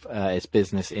of its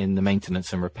business in the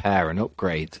maintenance and repair and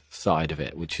upgrade side of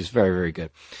it, which is very, very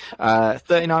good.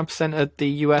 39% of the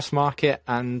US market,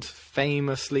 and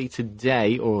famously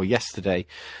today or yesterday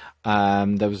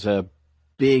there was a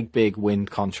big wind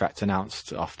contract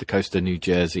announced off the coast of New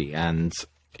Jersey, and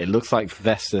it looks like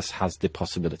Vestas has the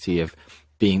possibility of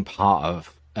being part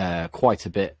of quite a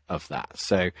bit of that.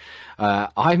 So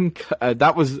I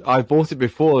bought it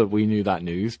before we knew that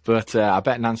news, but I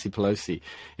bet Nancy Pelosi,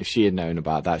 if she had known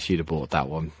about that, she'd have bought that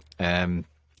one.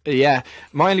 Yeah,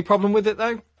 my only problem with it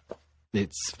though,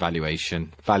 it's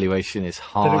valuation. Valuation is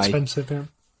high. They're expensive, yeah.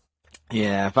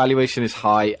 Yeah, valuation is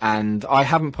high, and I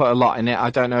haven't put a lot in it. I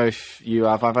don't know if you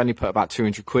have. I've only put about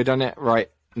 200 quid on it right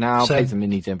now. Same. Pays a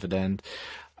mini dividend.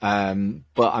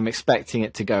 But I'm expecting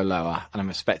it to go lower, and I'm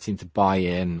expecting to buy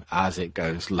in as it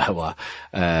goes lower.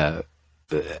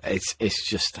 It's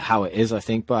just how it is, I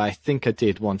think. But I think I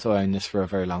did want to own this for a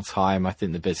very long time. I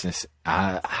think the business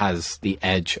has the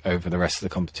edge over the rest of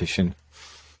the competition.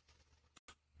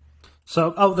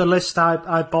 So out of the list,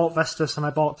 I bought Vestas and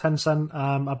I bought Tencent.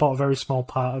 I bought a very small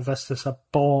part of Vestas. I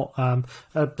bought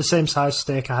the same size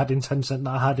stake I had in Tencent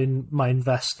that I had in my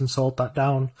Invest and sold that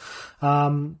down.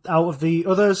 Out of the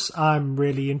others, I'm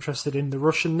really interested in the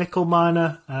Russian nickel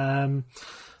miner. And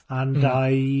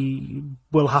I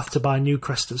will have to buy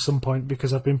Newcrest at some point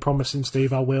because I've been promising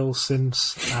Steve I will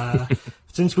since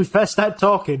we first started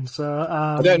talking. So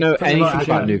I don't know anything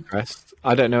about Newcrest.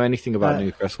 I don't know anything about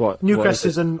Newcrest. Newcrest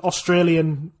is an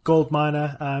Australian gold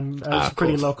miner. It's a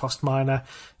pretty low-cost miner.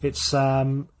 It's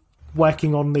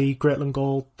working on the Greatland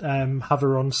Gold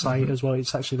Havieron site as well.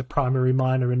 It's actually the primary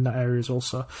miner in that area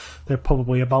also. They're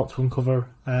probably about to uncover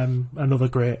another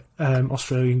great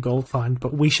Australian gold find,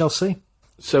 but we shall see.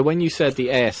 So when you said the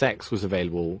ASX was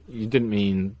available, you didn't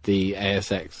mean the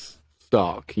ASX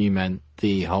stock. You meant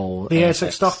the whole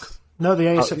ASX stock. No, the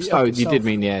ASX stock. Oh, itself. you did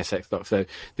mean the ASX stock. So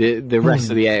the rest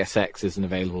of the ASX isn't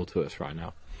available to us right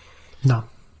now. No.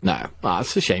 No,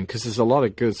 that's a shame because there's a lot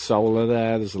of good solar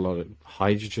there. There's a lot of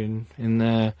hydrogen in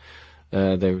there.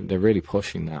 They're really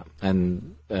pushing that,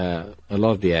 and a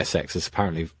lot of the ASX is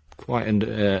apparently quite an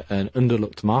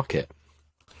underlooked market.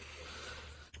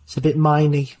 It's a bit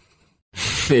miney.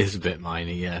 It is a bit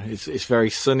miney, yeah. It's very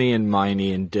sunny and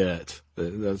miney and dirt.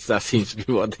 That seems to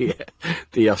be what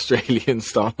the Australian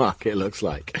stock market looks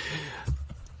like.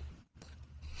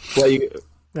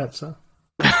 That's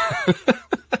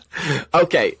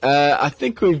Okay, I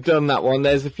think we've done that one.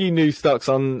 There's a few new stocks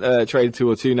on Trader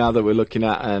 202 now that we're looking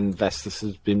at, and Vestas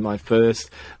has been my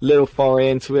first little foray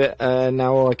into it.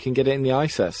 Now I can get it in the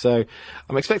ISA, so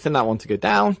I'm expecting that one to go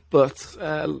down. But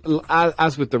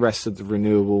as with the rest of the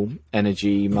renewable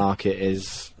energy market,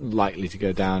 is likely to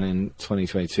go down in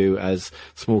 2022 as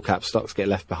small cap stocks get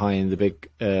left behind the big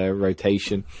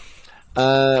rotation.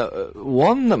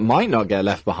 One that might not get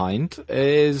left behind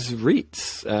is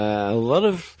REITs.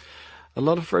 A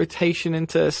lot of rotation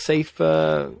into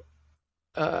safer,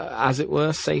 as it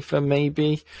were, safer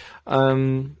maybe.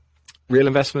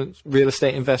 Real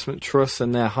estate investment trusts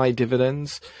and their high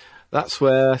dividends. That's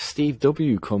where Steve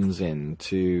W comes in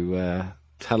to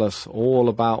tell us all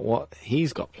about what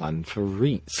he's got planned for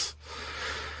REITs.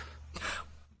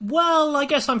 Well, I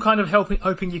guess I'm kind of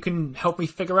hoping you can help me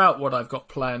figure out what I've got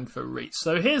planned for REITs.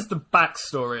 So here's the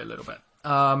backstory a little bit.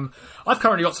 I've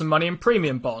currently got some money in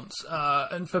premium bonds,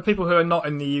 and for people who are not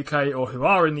in the UK or who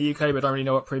are in the UK but don't really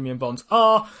know what premium bonds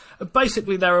are,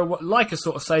 basically they're like a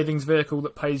sort of savings vehicle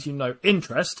that pays you no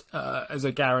interest as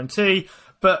a guarantee,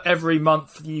 but every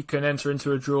month you can enter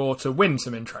into a draw to win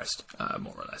some interest,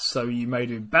 more or less. So you may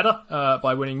do better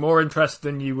by winning more interest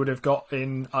than you would have got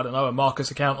in, I don't know, a Marcus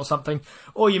account or something,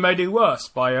 or you may do worse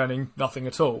by earning nothing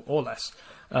at all or less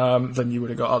than you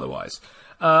would have got otherwise.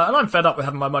 And I'm fed up with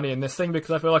having my money in this thing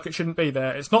because I feel like it shouldn't be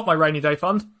there. It's not my rainy day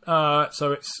fund,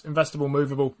 so it's investable,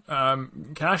 movable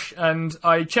cash. And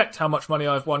I checked how much money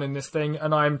I've won in this thing,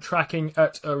 and I'm tracking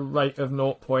at a rate of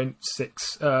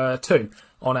 0.62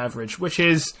 on average, which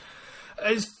is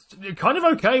kind of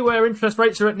okay where interest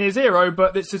rates are at near zero,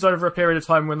 but this is over a period of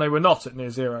time when they were not at near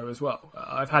zero as well.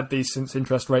 I've had these since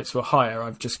interest rates were higher.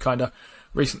 I've just kind of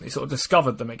recently sort of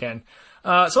discovered them again. So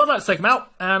I'd like to take them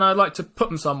out, and I'd like to put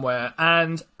them somewhere.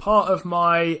 And part of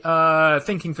my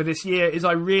thinking for this year is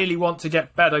I really want to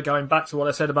get better, going back to what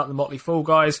I said about the Motley Fool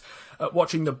guys, at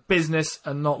watching the business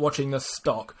and not watching the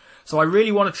stock. So I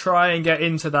really want to try and get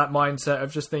into that mindset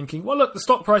of just thinking, well, look, the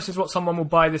stock price is what someone will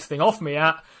buy this thing off me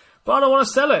at, but I don't want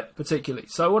to sell it particularly.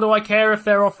 So what do I care if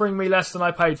they're offering me less than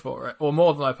I paid for it, or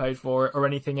more than I paid for it, or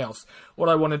anything else? What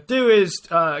I want to do is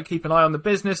keep an eye on the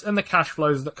business and the cash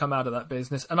flows that come out of that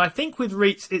business. And I think with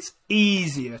REITs, it's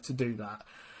easier to do that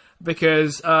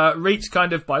because REITs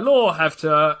kind of by law have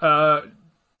to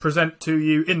present to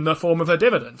you in the form of a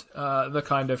dividend, the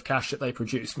kind of cash that they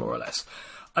produce, more or less.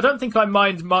 I don't think I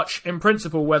mind much in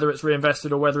principle whether it's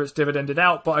reinvested or whether it's dividended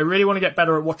out, but I really want to get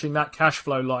better at watching that cash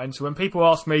flow line. So when people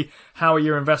ask me, how are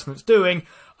your investments doing?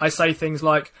 I say things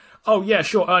like, oh yeah,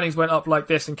 sure, earnings went up like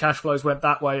this and cash flows went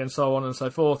that way and so on and so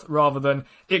forth, rather than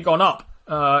it gone up,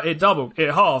 it doubled,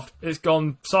 it halved, it's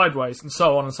gone sideways and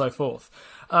so on and so forth.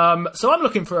 So I'm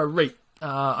looking for a REIT.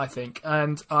 I think,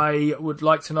 and I would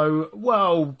like to know,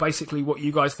 well, basically what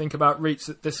you guys think about REITs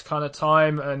at this kind of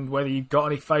time and whether you've got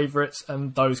any favourites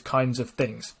and those kinds of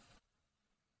things.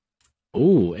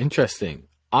 Oh, interesting.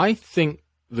 I think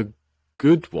the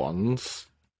good ones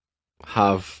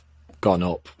have gone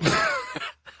up.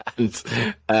 And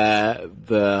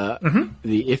the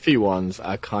iffy ones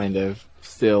are kind of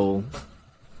still...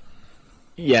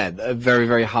 Yeah, very,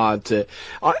 very hard to...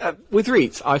 with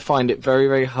REITs, I find it very,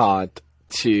 very hard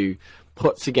to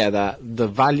put together the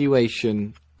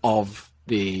valuation of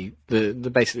the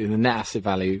basically the net asset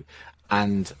value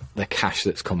and the cash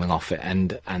that's coming off it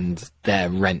and their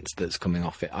rent that's coming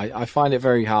off it. I find it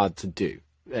very hard to do.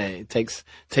 It takes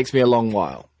me a long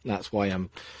while. That's why I'm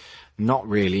not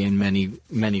really in many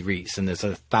REITs, and there's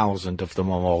 1,000 of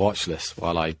them on my watch list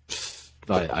while I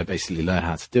basically learn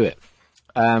how to do it.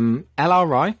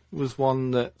 LRI was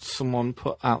one that someone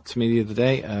put out to me the other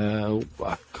day.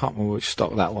 I can't remember which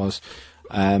stock that was.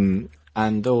 And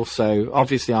also,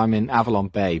 obviously, I'm in Avalon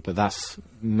Bay, but that's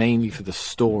mainly for the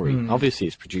story. Obviously,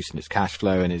 it's producing its cash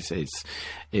flow and it's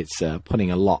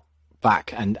putting a lot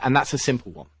back, and that's a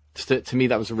simple one. To me,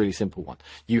 that was a really simple one.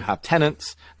 You have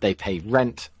tenants, they pay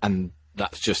rent, and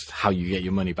that's just how you get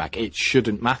your money back. It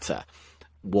shouldn't matter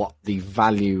what the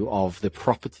value of the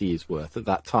property is worth at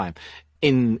that time.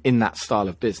 In that style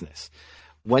of business,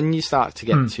 when you start to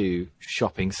get to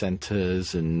shopping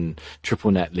centres and triple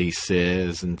net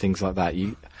leases and things like that,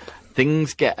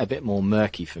 things get a bit more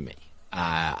murky for me.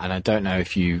 And I don't know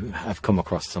if you have come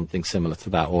across something similar to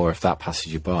that, or if that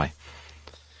passes you by.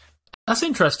 That's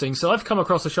interesting. So I've come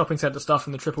across the shopping centre stuff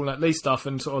and the triple net lease stuff,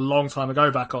 and sort of a long time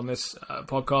ago back on this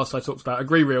podcast, I talked about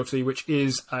Agree Realty, which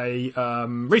is a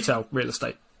retail real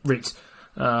estate REIT.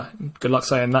 Good luck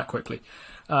saying that quickly.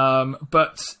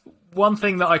 But one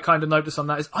thing that I kind of notice on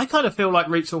that is I kind of feel like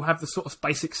REITs all have the sort of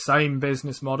basic same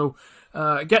business model.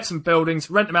 Get some buildings,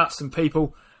 rent them out to some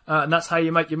people, and that's how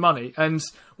you make your money. And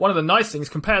one of the nice things,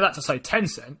 compare that to, say,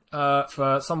 Tencent,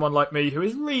 for someone like me who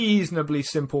is reasonably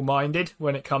simple-minded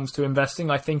when it comes to investing.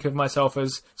 I think of myself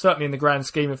as, certainly in the grand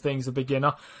scheme of things, a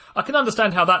beginner. I can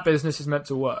understand how that business is meant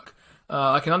to work.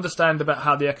 I can understand about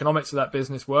how the economics of that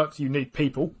business works. You need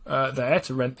people there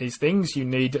to rent these things. You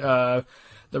need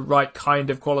the right kind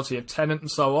of quality of tenant and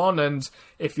so on. And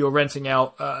if you're renting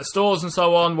out stores and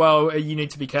so on, well, you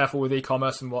need to be careful with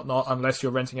e-commerce and whatnot. Unless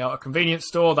you're renting out a convenience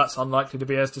store, that's unlikely to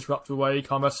be as disruptive by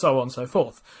e-commerce, so on and so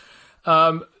forth.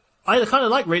 I kind of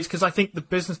like REITs because I think the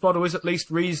business model is at least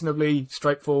reasonably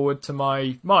straightforward to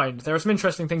my mind. There are some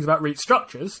interesting things about REIT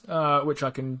structures, which I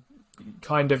can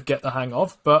kind of get the hang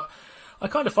of, but I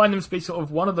kind of find them to be sort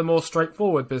of one of the more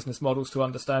straightforward business models to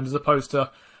understand, as opposed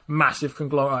to massive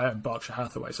conglomerate. I own Berkshire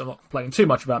Hathaway, so I'm not complaining too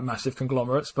much about massive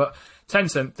conglomerates, but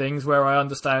Tencent things where I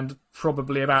understand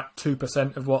probably about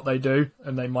 2% of what they do,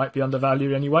 and they might be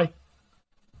undervalued anyway.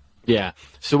 Yeah.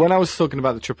 So when I was talking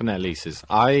about the triple net leases,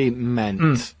 I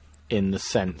meant in the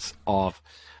sense of,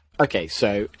 okay,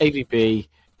 so AVB,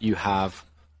 you have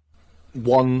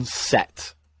one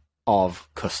set of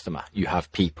customer. You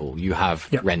have people, you have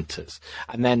renters.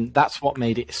 And then that's what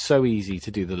made it so easy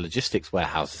to do the logistics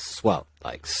warehouses as well,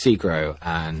 like Segro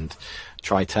and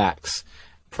Tritax,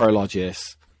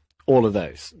 Prologis, all of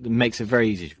those. It makes it very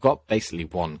easy. You've got basically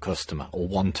one customer or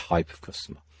one type of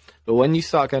customer. But when you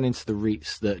start going into the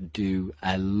REITs that do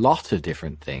a lot of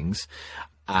different things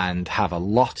and have a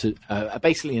lot of,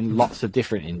 basically in lots of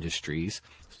different industries,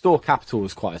 Store Capital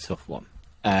is quite a tough one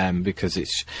because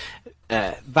it's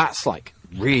that's like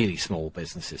really small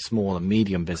businesses, small and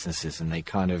medium businesses, and they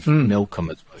kind of milk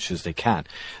them as much as they can.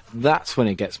 That's when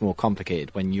it gets more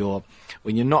complicated when you're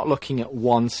not looking at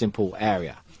one simple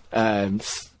area.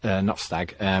 Not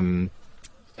Stag.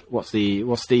 What's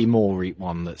the more REIT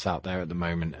one that's out there at the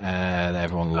moment? That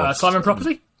everyone loves. Simon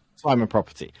Property. Simon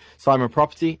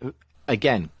Property.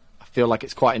 Again, I feel like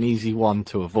it's quite an easy one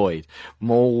to avoid.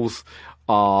 Malls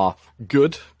are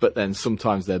good, but then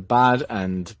sometimes they're bad,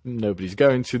 and nobody's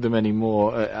going to them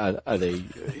anymore. Are they?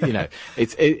 You know,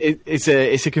 it's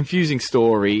a confusing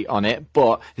story on it,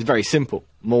 but it's very simple.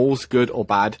 Malls, good or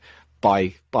bad,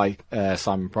 by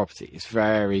Simon Property. It's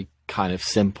very kind of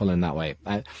simple in that way.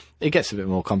 It gets a bit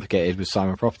more complicated with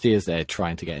Simon Property as they're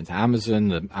trying to get into Amazon,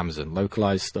 the Amazon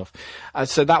localized stuff.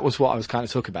 So that was what I was kind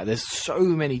of talking about. There's so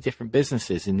many different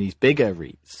businesses in these bigger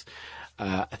REITs.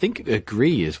 I think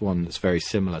Agree is one that's very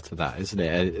similar to that, isn't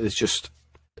it? It's just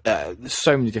there's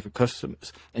so many different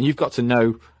customers, and you've got to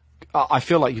know. I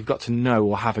feel like you've got to know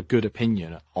or have a good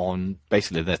opinion on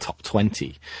basically their top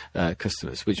 20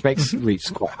 customers, which makes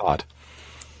REITs quite hard.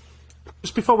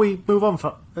 Just before we move on,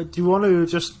 do you want to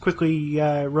just quickly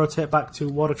rotate back to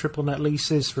what a triple net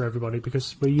lease is for everybody?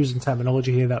 Because we're using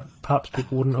terminology here that perhaps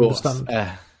people wouldn't understand.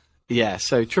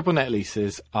 So triple net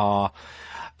leases are,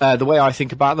 the way I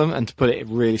think about them, and to put it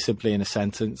really simply in a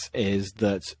sentence, is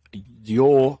that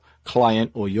your client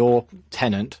or your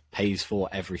tenant pays for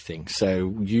everything.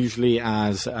 So usually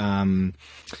as...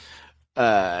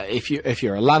 if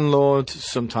you're a landlord,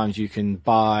 sometimes you can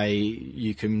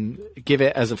give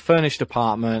it as a furnished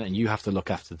apartment, and you have to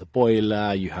look after the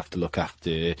boiler, you have to look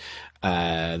after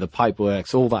the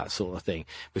pipeworks, all that sort of thing.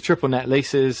 With triple net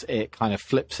leases, it kind of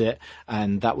flips it,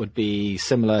 and that would be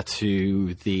similar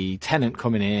to the tenant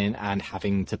coming in and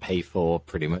having to pay for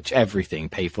pretty much everything,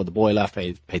 pay for the boiler,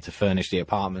 pay to furnish the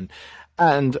apartment,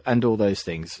 and all those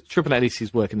things. Triple net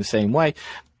leases work in the same way.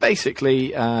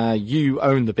 Basically, you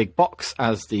own the big box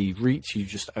as the REIT. You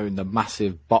just own the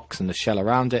massive box and the shell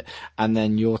around it, and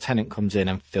then your tenant comes in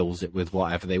and fills it with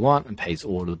whatever they want and pays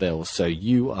all of the bills. So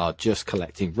you are just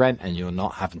collecting rent, and you're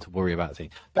not having to worry about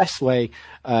things. Best way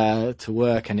to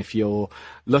work, and if you're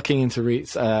looking into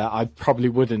REITs, I probably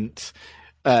wouldn't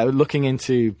looking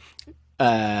into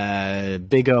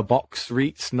bigger box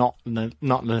REITs, not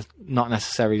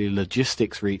necessarily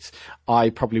logistics REITs. I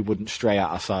probably wouldn't stray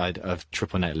outside of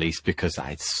triple net lease because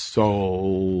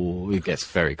it gets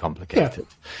very complicated.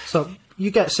 Yeah. So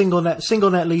you get single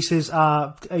net leases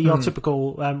are your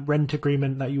typical rent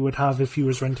agreement that you would have if you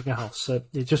was renting a house. So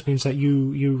it just means that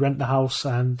you rent the house,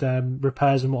 and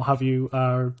repairs and what have you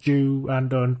are due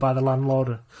and owned by the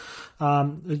landlord.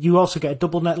 You also get a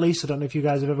double net lease. I don't know if you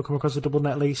guys have ever come across a double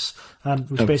net lease,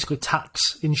 which basically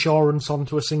tacks insurance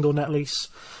onto a single net lease.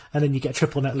 And then you get a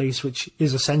triple net lease, which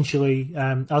is essentially,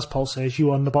 as Paul says,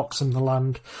 you own the box and the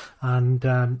land,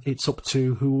 and it's up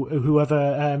to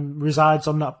whoever resides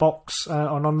on that box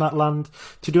and on that land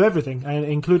to do everything,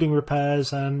 including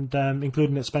repairs and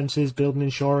including expenses, building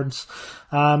insurance,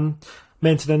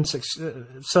 maintenance.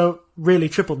 So really,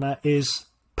 triple net is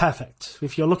perfect.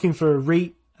 If you're looking for a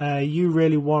REIT, you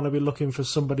really want to be looking for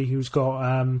somebody who's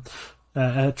got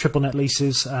triple net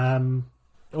leases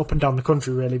up and down the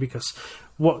country, really, because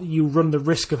what you run the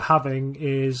risk of having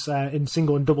is in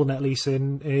single and double net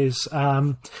leasing is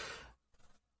the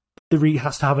REIT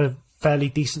has to have a fairly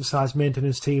decent sized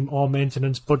maintenance team or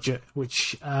maintenance budget,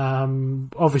 which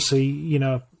obviously, you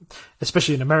know,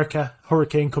 especially in America,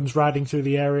 hurricane comes riding through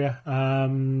the area,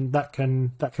 that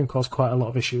can cause quite a lot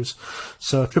of issues.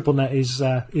 So triple net is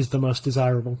the most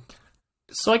desirable.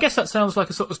 So I guess that sounds like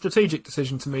a sort of strategic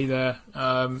decision to me there,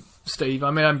 Steve.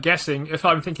 I mean, I'm guessing, if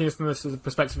I'm thinking from this as a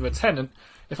perspective of a tenant,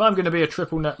 if I'm going to be a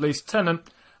triple net lease tenant,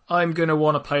 I'm going to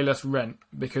want to pay less rent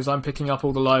because I'm picking up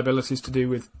all the liabilities to do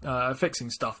with fixing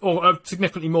stuff, or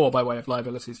significantly more by way of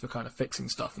liabilities for kind of fixing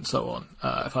stuff and so on.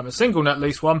 If I'm a single net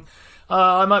lease one,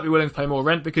 I might be willing to pay more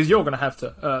rent because you're going to have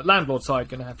to, landlord side,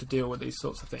 going to have to deal with these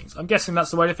sorts of things. I'm guessing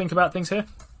that's the way to think about things here.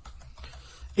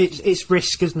 It's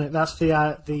risk, isn't it? That's the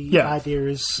idea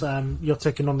is you're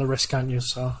taking on the risk, aren't you?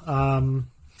 So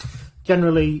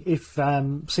generally, if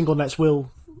single nets will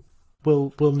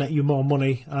net you more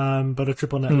money, but a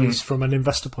triple net lease from an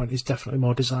investor point is definitely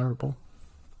more desirable.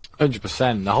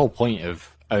 100%. The whole point of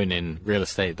owning real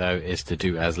estate, though, is to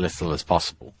do as little as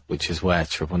possible, which is where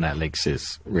triple net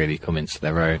leases really come into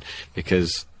their own.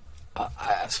 Because,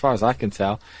 as far as I can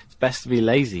tell, it's best to be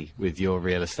lazy with your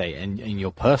real estate and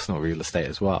your personal real estate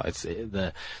as well. It's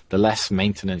the less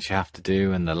maintenance you have to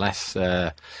do, and the less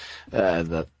the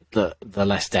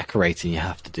less decorating you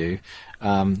have to do,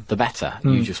 the better.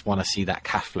 You just want to see that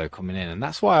cash flow coming in, and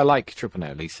that's why I like triple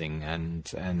net leasing,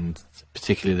 and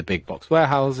particularly the big box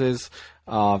warehouses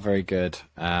are very good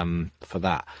for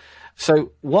that.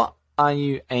 So what are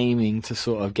you aiming to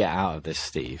sort of get out of this,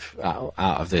 Steve? Out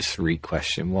of this REIT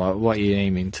question, what are you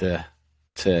aiming to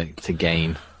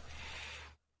gain?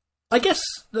 I guess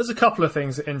there's a couple of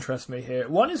things that interest me here.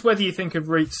 One is whether you think of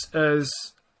REITs as,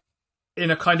 in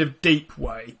a kind of deep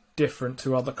way, different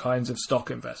to other kinds of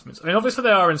stock investments. I mean, obviously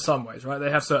they are in some ways, right?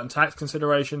 They have certain tax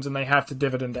considerations and they have to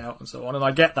dividend out and so on, and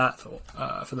I get that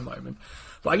thought for the moment.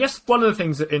 But I guess one of the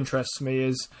things that interests me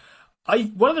is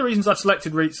one of the reasons I've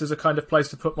selected REITs as a kind of place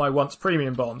to put my once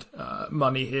premium bond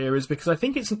money here is because I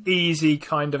think it's an easy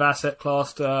kind of asset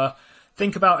class to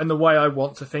think about in the way I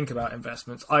want to think about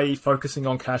investments, i.e. focusing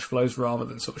on cash flows rather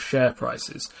than sort of share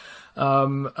prices.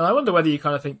 And I wonder whether you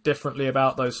kind of think differently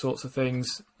about those sorts of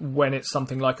things when it's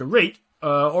something like a REIT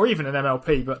or even an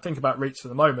MLP, but think about REITs for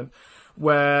the moment,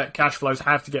 where cash flows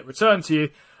have to get returned to you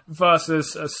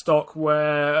versus a stock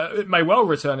where it may well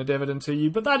return a dividend to you,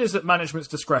 but that is at management's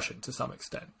discretion to some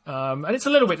extent. And it's a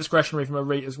little bit discretionary from a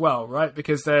REIT as well, right?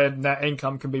 Because their net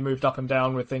income can be moved up and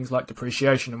down with things like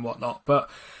depreciation and whatnot. But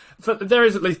there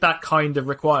is at least that kind of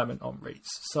requirement on REITs.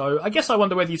 So I guess I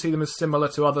wonder whether you see them as similar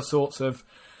to other sorts of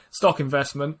stock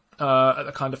investment at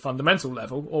a kind of fundamental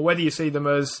level, or whether you see them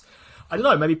as, I don't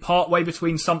know, maybe part way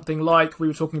between something like we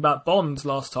were talking about bonds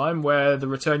last time, where the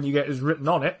return you get is written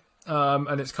on it,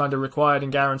 and it's kind of required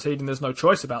and guaranteed and there's no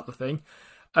choice about the thing,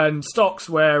 and stocks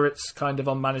where it's kind of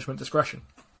on management discretion.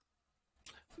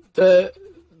 The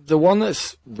one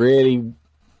that's really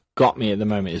got me at the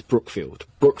moment is Brookfield.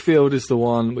 Brookfield is the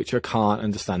one which I can't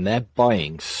understand. They're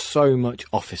buying so much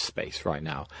office space right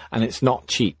now, and it's not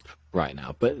cheap right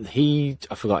now. But I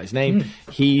forgot his name.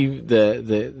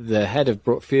 The head of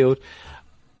Brookfield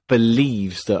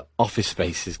believes that office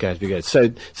space is going to be good. So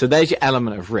there's your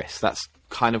element of risk. That's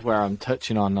kind of where I'm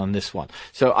touching on this one.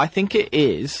 So I think it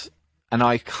is, and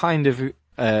I kind of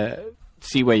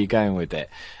see where you're going with it,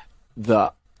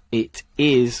 that it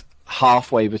is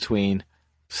halfway between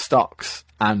stocks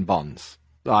and bonds.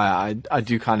 I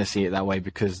do kind of see it that way,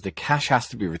 because the cash has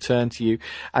to be returned to you,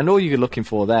 and all you're looking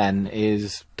for then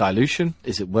is dilution.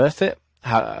 Is it worth it?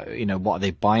 How, what are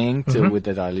they buying with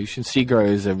the dilution? Segro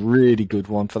is a really good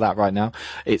one for that right now.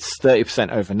 It's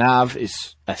 30% over NAV.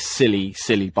 It's a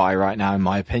silly buy right now, in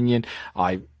my opinion.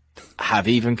 I have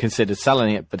even considered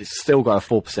selling it, but it's still got a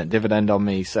 4% dividend on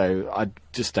me, so I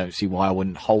just don't see why I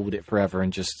wouldn't hold it forever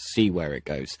and just see where it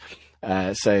goes.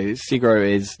 So Segro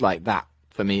is like that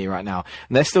for me right now,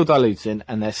 and they're still diluting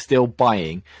and they're still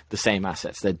buying the same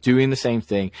assets. They're doing the same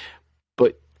thing,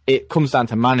 but it comes down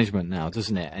to management now,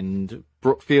 doesn't it? And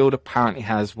Brookfield apparently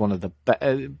has one of the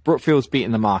Brookfield's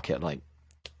beaten the market like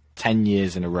 10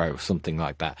 years in a row, something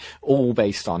like that, all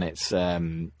based on its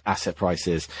asset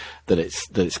prices that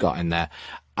it's got in there.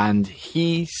 And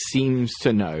he seems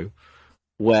to know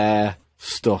where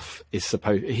stuff is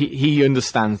supposed. He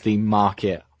understands the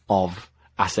market of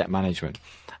asset management.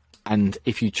 And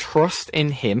if you trust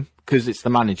in him, because it's the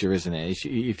manager, isn't it?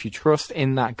 If you trust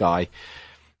in that guy,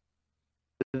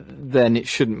 then it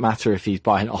shouldn't matter if he's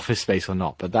buying office space or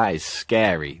not. But that is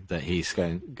scary that he's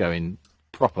going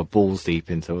proper balls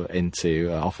deep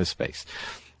into office space.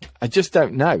 I just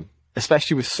don't know,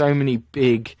 especially with so many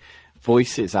big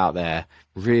voices out there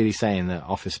really saying that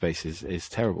office space is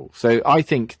terrible. So I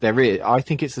think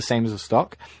it's the same as a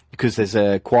stock, because there's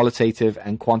a qualitative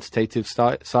and quantitative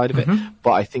side of it.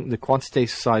 But I think the quantitative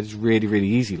side is really, really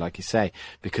easy, like you say,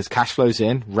 because cash flows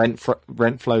in, rent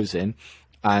flows in,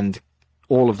 and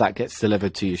all of that gets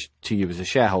delivered to you as a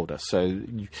shareholder. So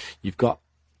you've got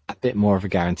a bit more of a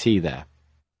guarantee there.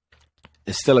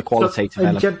 There's still a qualitative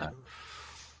element.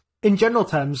 In general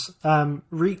terms,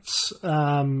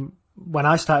 REITs when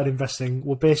I started investing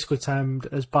were basically termed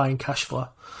as buying cash flow.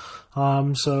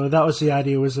 So that was the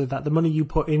idea, was that the money you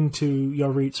put into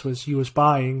your REITs was you was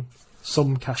buying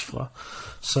some cash flow.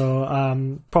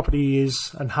 So property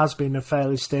is and has been a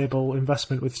fairly stable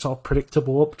investment with sort of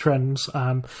predictable uptrends.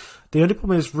 The only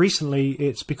problem is recently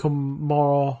it's become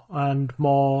more and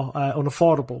more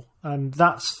unaffordable. And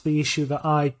that's the issue that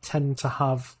I tend to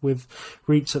have with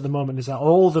REITs at the moment, is that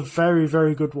all the very,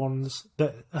 very good ones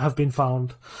that have been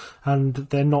found, and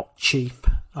they're not cheap.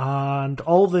 And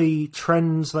all the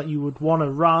trends that you would want to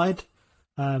ride,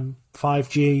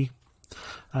 5G,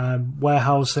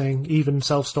 warehousing, even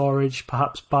self-storage,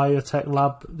 perhaps biotech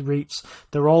lab REITs,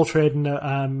 they're all trading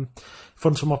at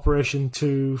funds from operation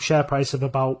to share price of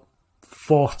about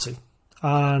 40.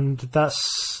 And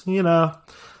that's,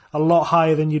 a lot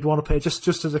higher than you'd want to pay.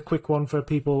 Just as a quick one for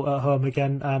people at home,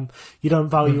 again, you don't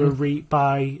value a REIT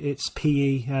by its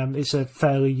PE. It's a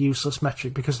fairly useless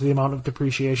metric because of the amount of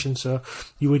depreciation. So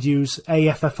you would use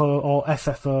AFFO or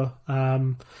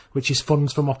FFO, which is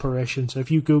funds from operation. So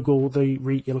if you Google the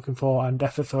REIT you're looking for and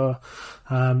FFO,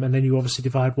 and then you obviously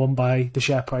divide one by the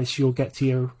share price, you'll get to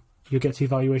your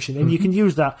valuation. And you can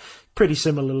use that pretty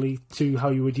similarly to how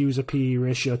you would use a PE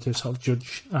ratio to sort of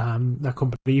judge a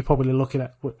company. You're probably looking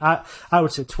at, I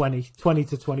would say 20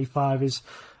 to 25 is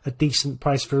a decent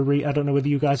price for a REIT. I don't know whether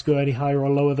you guys go any higher or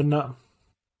lower than that.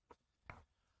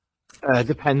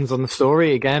 Depends on the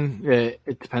story. Again,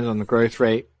 it depends on the growth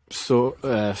rate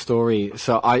story.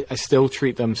 So I still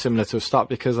treat them similar to a stock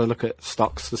because I look at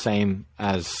stocks the same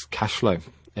as cash flow.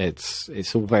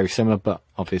 It's all very similar, but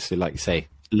obviously, like you say,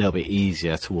 a little bit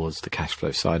easier towards the cash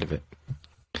flow side of it.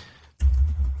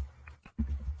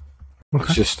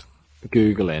 Okay. Just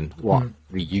Googling what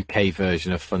the UK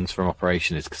version of funds from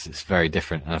operation is, because it's very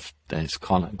different, and it's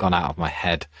gone out of my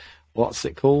head. What's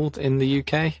it called in the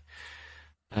UK?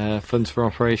 Funds from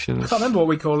operations. I can't remember what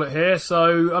we call it here.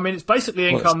 So, I mean, it's basically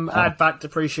income, add back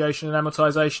depreciation and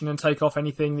amortization, and take off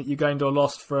anything that you gained or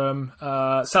lost from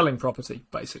selling property,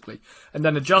 basically. And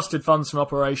then adjusted funds from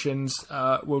operations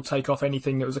will take off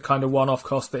anything that was a kind of one-off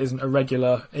cost that isn't a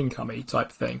regular income-y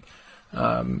type thing.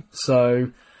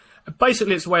 So,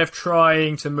 basically, it's a way of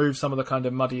trying to move some of the kind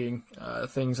of muddying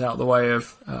things out of the way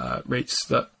of REITs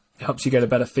that helps you get a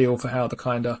better feel for how the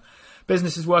kind of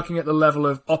business is working at the level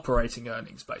of operating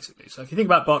earnings, basically. So if you think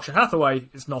about Berkshire Hathaway,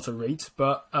 it's not a REIT,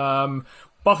 but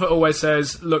Buffett always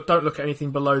says, look, don't look at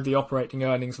anything below the operating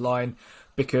earnings line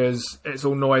because it's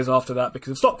all noise after that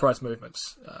because of stock price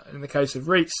movements. In the case of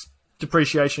REITs,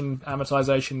 depreciation,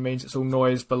 amortization means it's all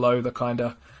noise below the kind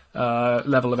of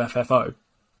level of FFO.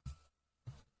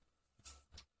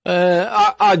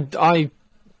 I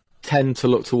tend to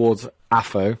look towards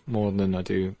AFO more than I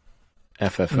do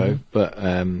FFO, but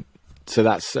so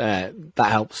that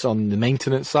helps on the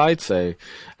maintenance side. So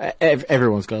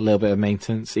everyone's got a little bit of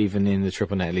maintenance, even in the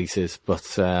triple net leases. But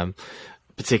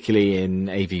particularly in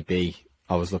AVB,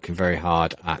 I was looking very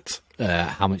hard at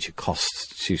how much it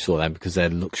costs to store them because they're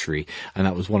luxury, and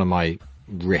that was one of my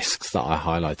risks that I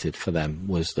highlighted for them,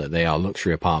 was that they are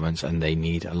luxury apartments and they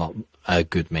need a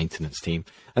good maintenance team,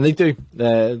 and they do.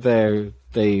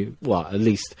 Well, at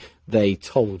least they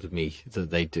told me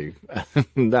that they do.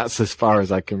 That's as far as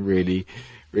I can really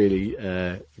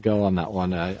go on that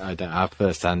one. I don't have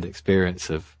first-hand experience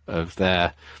of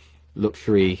their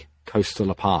luxury coastal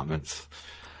apartments.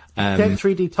 Get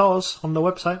 3D tours on the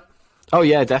website. Oh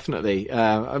yeah, definitely.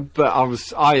 But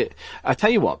I tell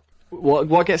you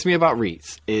what gets me about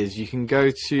REITs is you can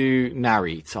go to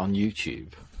Nareit on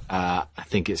YouTube. I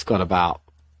think it's got about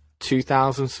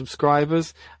 2,000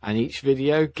 subscribers, and each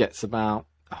video gets about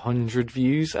 100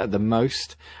 views at the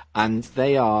most, and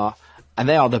they are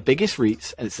the biggest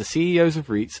REITs, and it's the CEOs of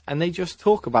REITs, and they just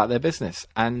talk about their business.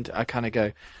 And I kind of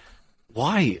go,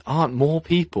 why aren't more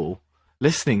people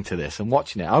listening to this and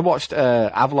watching it? I watched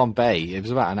Avalon Bay. It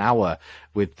was about an hour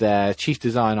with their chief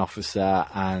design officer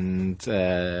and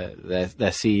their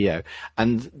CEO,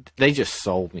 and they just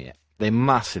sold me it. They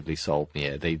massively sold me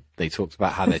it. They talked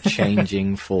about how they're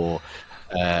changing for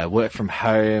work from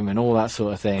home and all that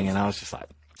sort of thing, and I was just like,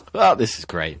 well, this is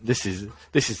great. This is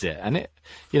it. And it,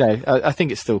 I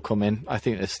think it's still coming. I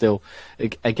think there's still,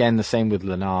 again, the same with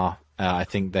Lennar. I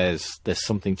think there's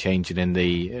something changing in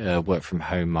the work from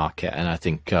home market, and I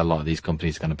think a lot of these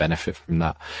companies are going to benefit from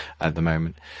that at the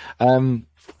moment. I don't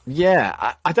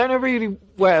know really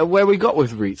where we got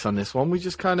with REITs on this one. We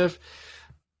just kind of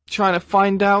trying to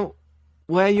find out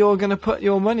where you're going to put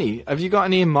your money. Have you got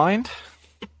any in mind?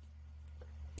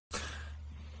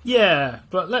 Yeah,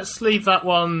 but let's leave that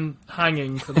one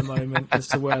hanging for the moment as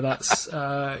to where that's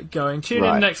going. Tune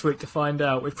in next week to find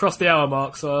out. We've crossed the hour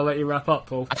mark, so I'll let you wrap up,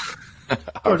 Paul.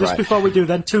 Well, just before we do,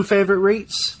 then, 2 favourite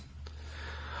REITs.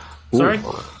 Sorry?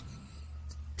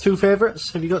 2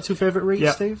 favourites? Have you got 2 favourite REITs,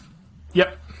 Yeah. Steve?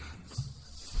 Yep.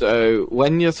 So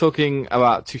when you're talking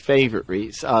about 2 favourite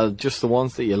REITs, are just the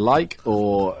ones that you like,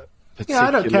 or Yeah,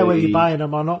 I don't care whether you're particularly- buying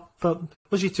them or not, but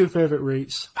what's your 2 favourite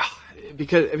REITs?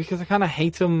 Because I kind of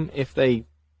hate them if they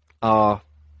are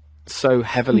so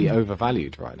heavily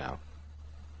overvalued right now.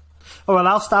 Oh, well,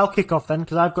 I'll kick off then,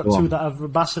 because I've got Go 2 on. that are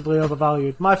massively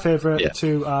overvalued. My favourite Yeah.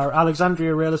 2 are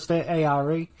Alexandria Real Estate,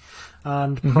 ARE,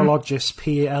 and Prologis,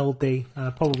 PLD.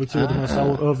 Probably 2 of the most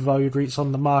overvalued REITs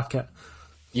on the market.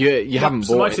 You haven't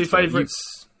So bought my it, 2 so you-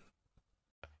 favourites.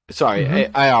 Sorry,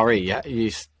 ARE. Yeah,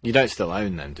 you don't still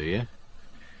own them, do you?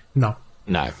 No.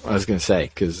 No, I was going to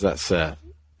say because that's.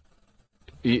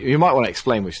 You might want to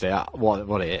explain which they are,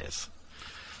 what it is.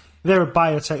 They're a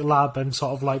biotech lab and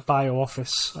sort of like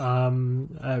bio-office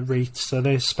REIT, so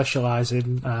they specialise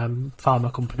in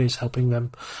pharma companies, helping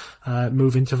them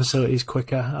move into facilities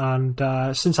quicker. And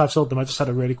since I've sold them, I just had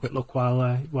a really quick look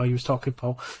while you was talking,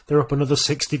 Paul. They're up another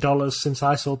 $60 since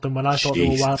I sold them when I thought they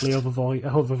were wildly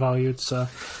overvalued. So,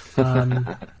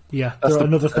 yeah, they're at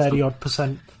another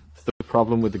 30-odd%. The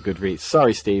problem with the good REITs.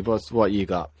 Sorry, Steve. What you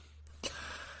got?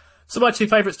 So my 2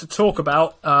 favourites to talk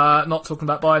about, not talking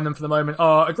about buying them for the moment,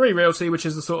 are Agree Realty, which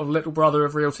is the sort of little brother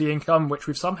of Realty Income, which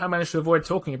we've somehow managed to avoid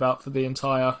talking about for the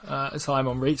entire time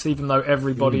on REITs, even though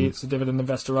everybody that's a dividend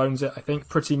investor owns it, I think,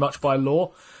 pretty much by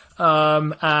law.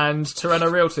 And Terreno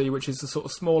Realty, which is the sort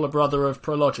of smaller brother of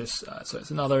Prologis, so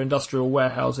it's another industrial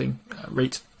warehousing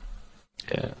REIT.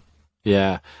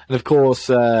 Yeah, and of course,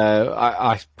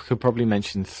 I could probably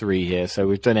mention 3 here. So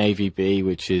we've done AVB,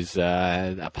 which is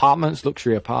apartments,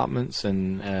 luxury apartments,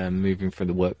 and moving from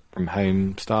the work from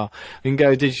home style. We can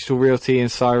go Digital Realty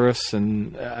and Cyrus,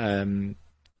 and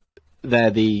they're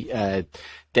the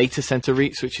data center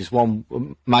REITs, which is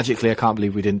one magically I can't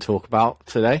believe we didn't talk about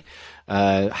today.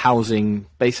 Housing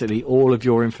basically all of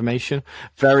your information.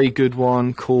 Very good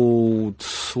one called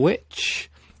Switch,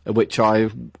 which I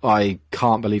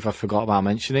can't believe I forgot about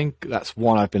mentioning. That's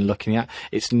one I've been looking at.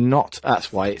 It's not,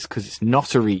 that's why, it's because it's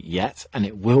not a REIT yet, and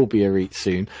it will be a REIT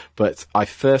soon. But I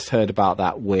first heard about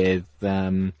that with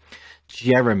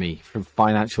Jeremy from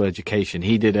Financial Education.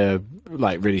 He did a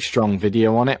really strong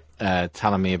video on it,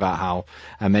 telling me about how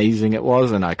amazing it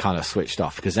was, and I kind of switched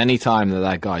off because any time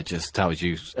that guy just tells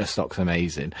you a stock's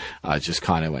amazing, I just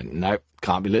kind of went, nope,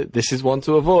 can't be. This is one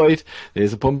to avoid.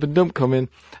 There's a pump and dump coming,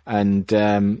 and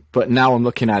but now I'm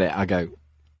looking at it, I go,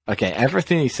 okay,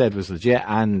 everything he said was legit,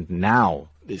 and now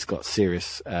it's got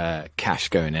serious cash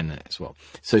going in it as well.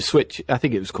 So Switch, I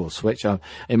think it was called Switch.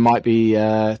 It might be,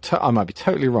 I might be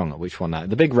totally wrong at which one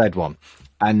that. The big red one,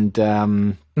 and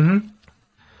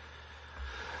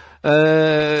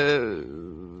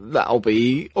that'll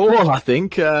be all. I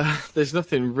think there's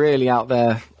nothing really out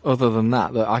there other than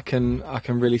that I can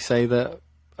really say that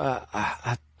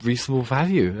at reasonable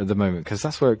value at the moment, because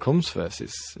that's where it comes first.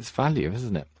 It's value,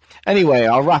 isn't it? Anyway,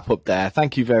 I'll wrap up there.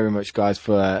 Thank you very much, guys,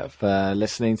 for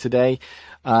listening today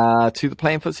to the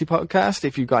Playing Footsie podcast.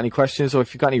 If you've got any questions or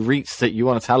if you've got any REITs that you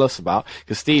want to tell us about,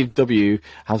 because Steve W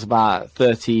has about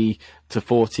 30 to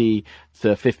 40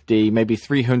 to 50, maybe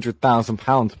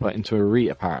 £300,000 to put into a REIT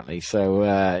apparently.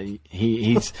 So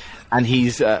he's I'm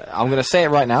going to say it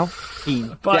right now. He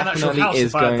Buy an actual definitely house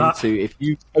is if I had going that. to. If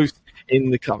you post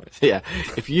in the comments,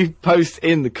 if you post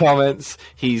in the comments,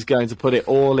 he's going to put it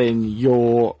all in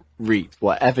your REIT,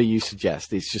 whatever you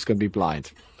suggest. It's just going to be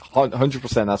blind.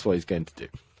 100%. That's what he's going to do.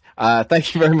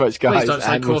 Thank you very much, guys. Please don't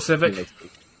say and Core we'll see you Civic. next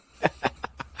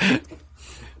week.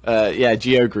 Yeah,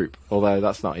 Geo Group. Although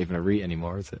that's not even a REIT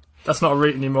anymore, is it? That's not a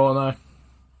REIT anymore, no.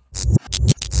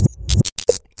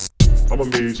 I'm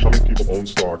amazed how many people own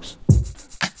stocks.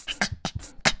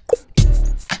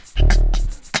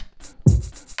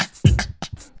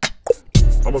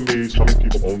 I'm amazed how many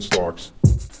people own stocks.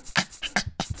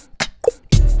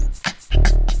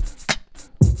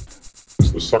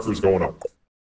 The sucker's going up.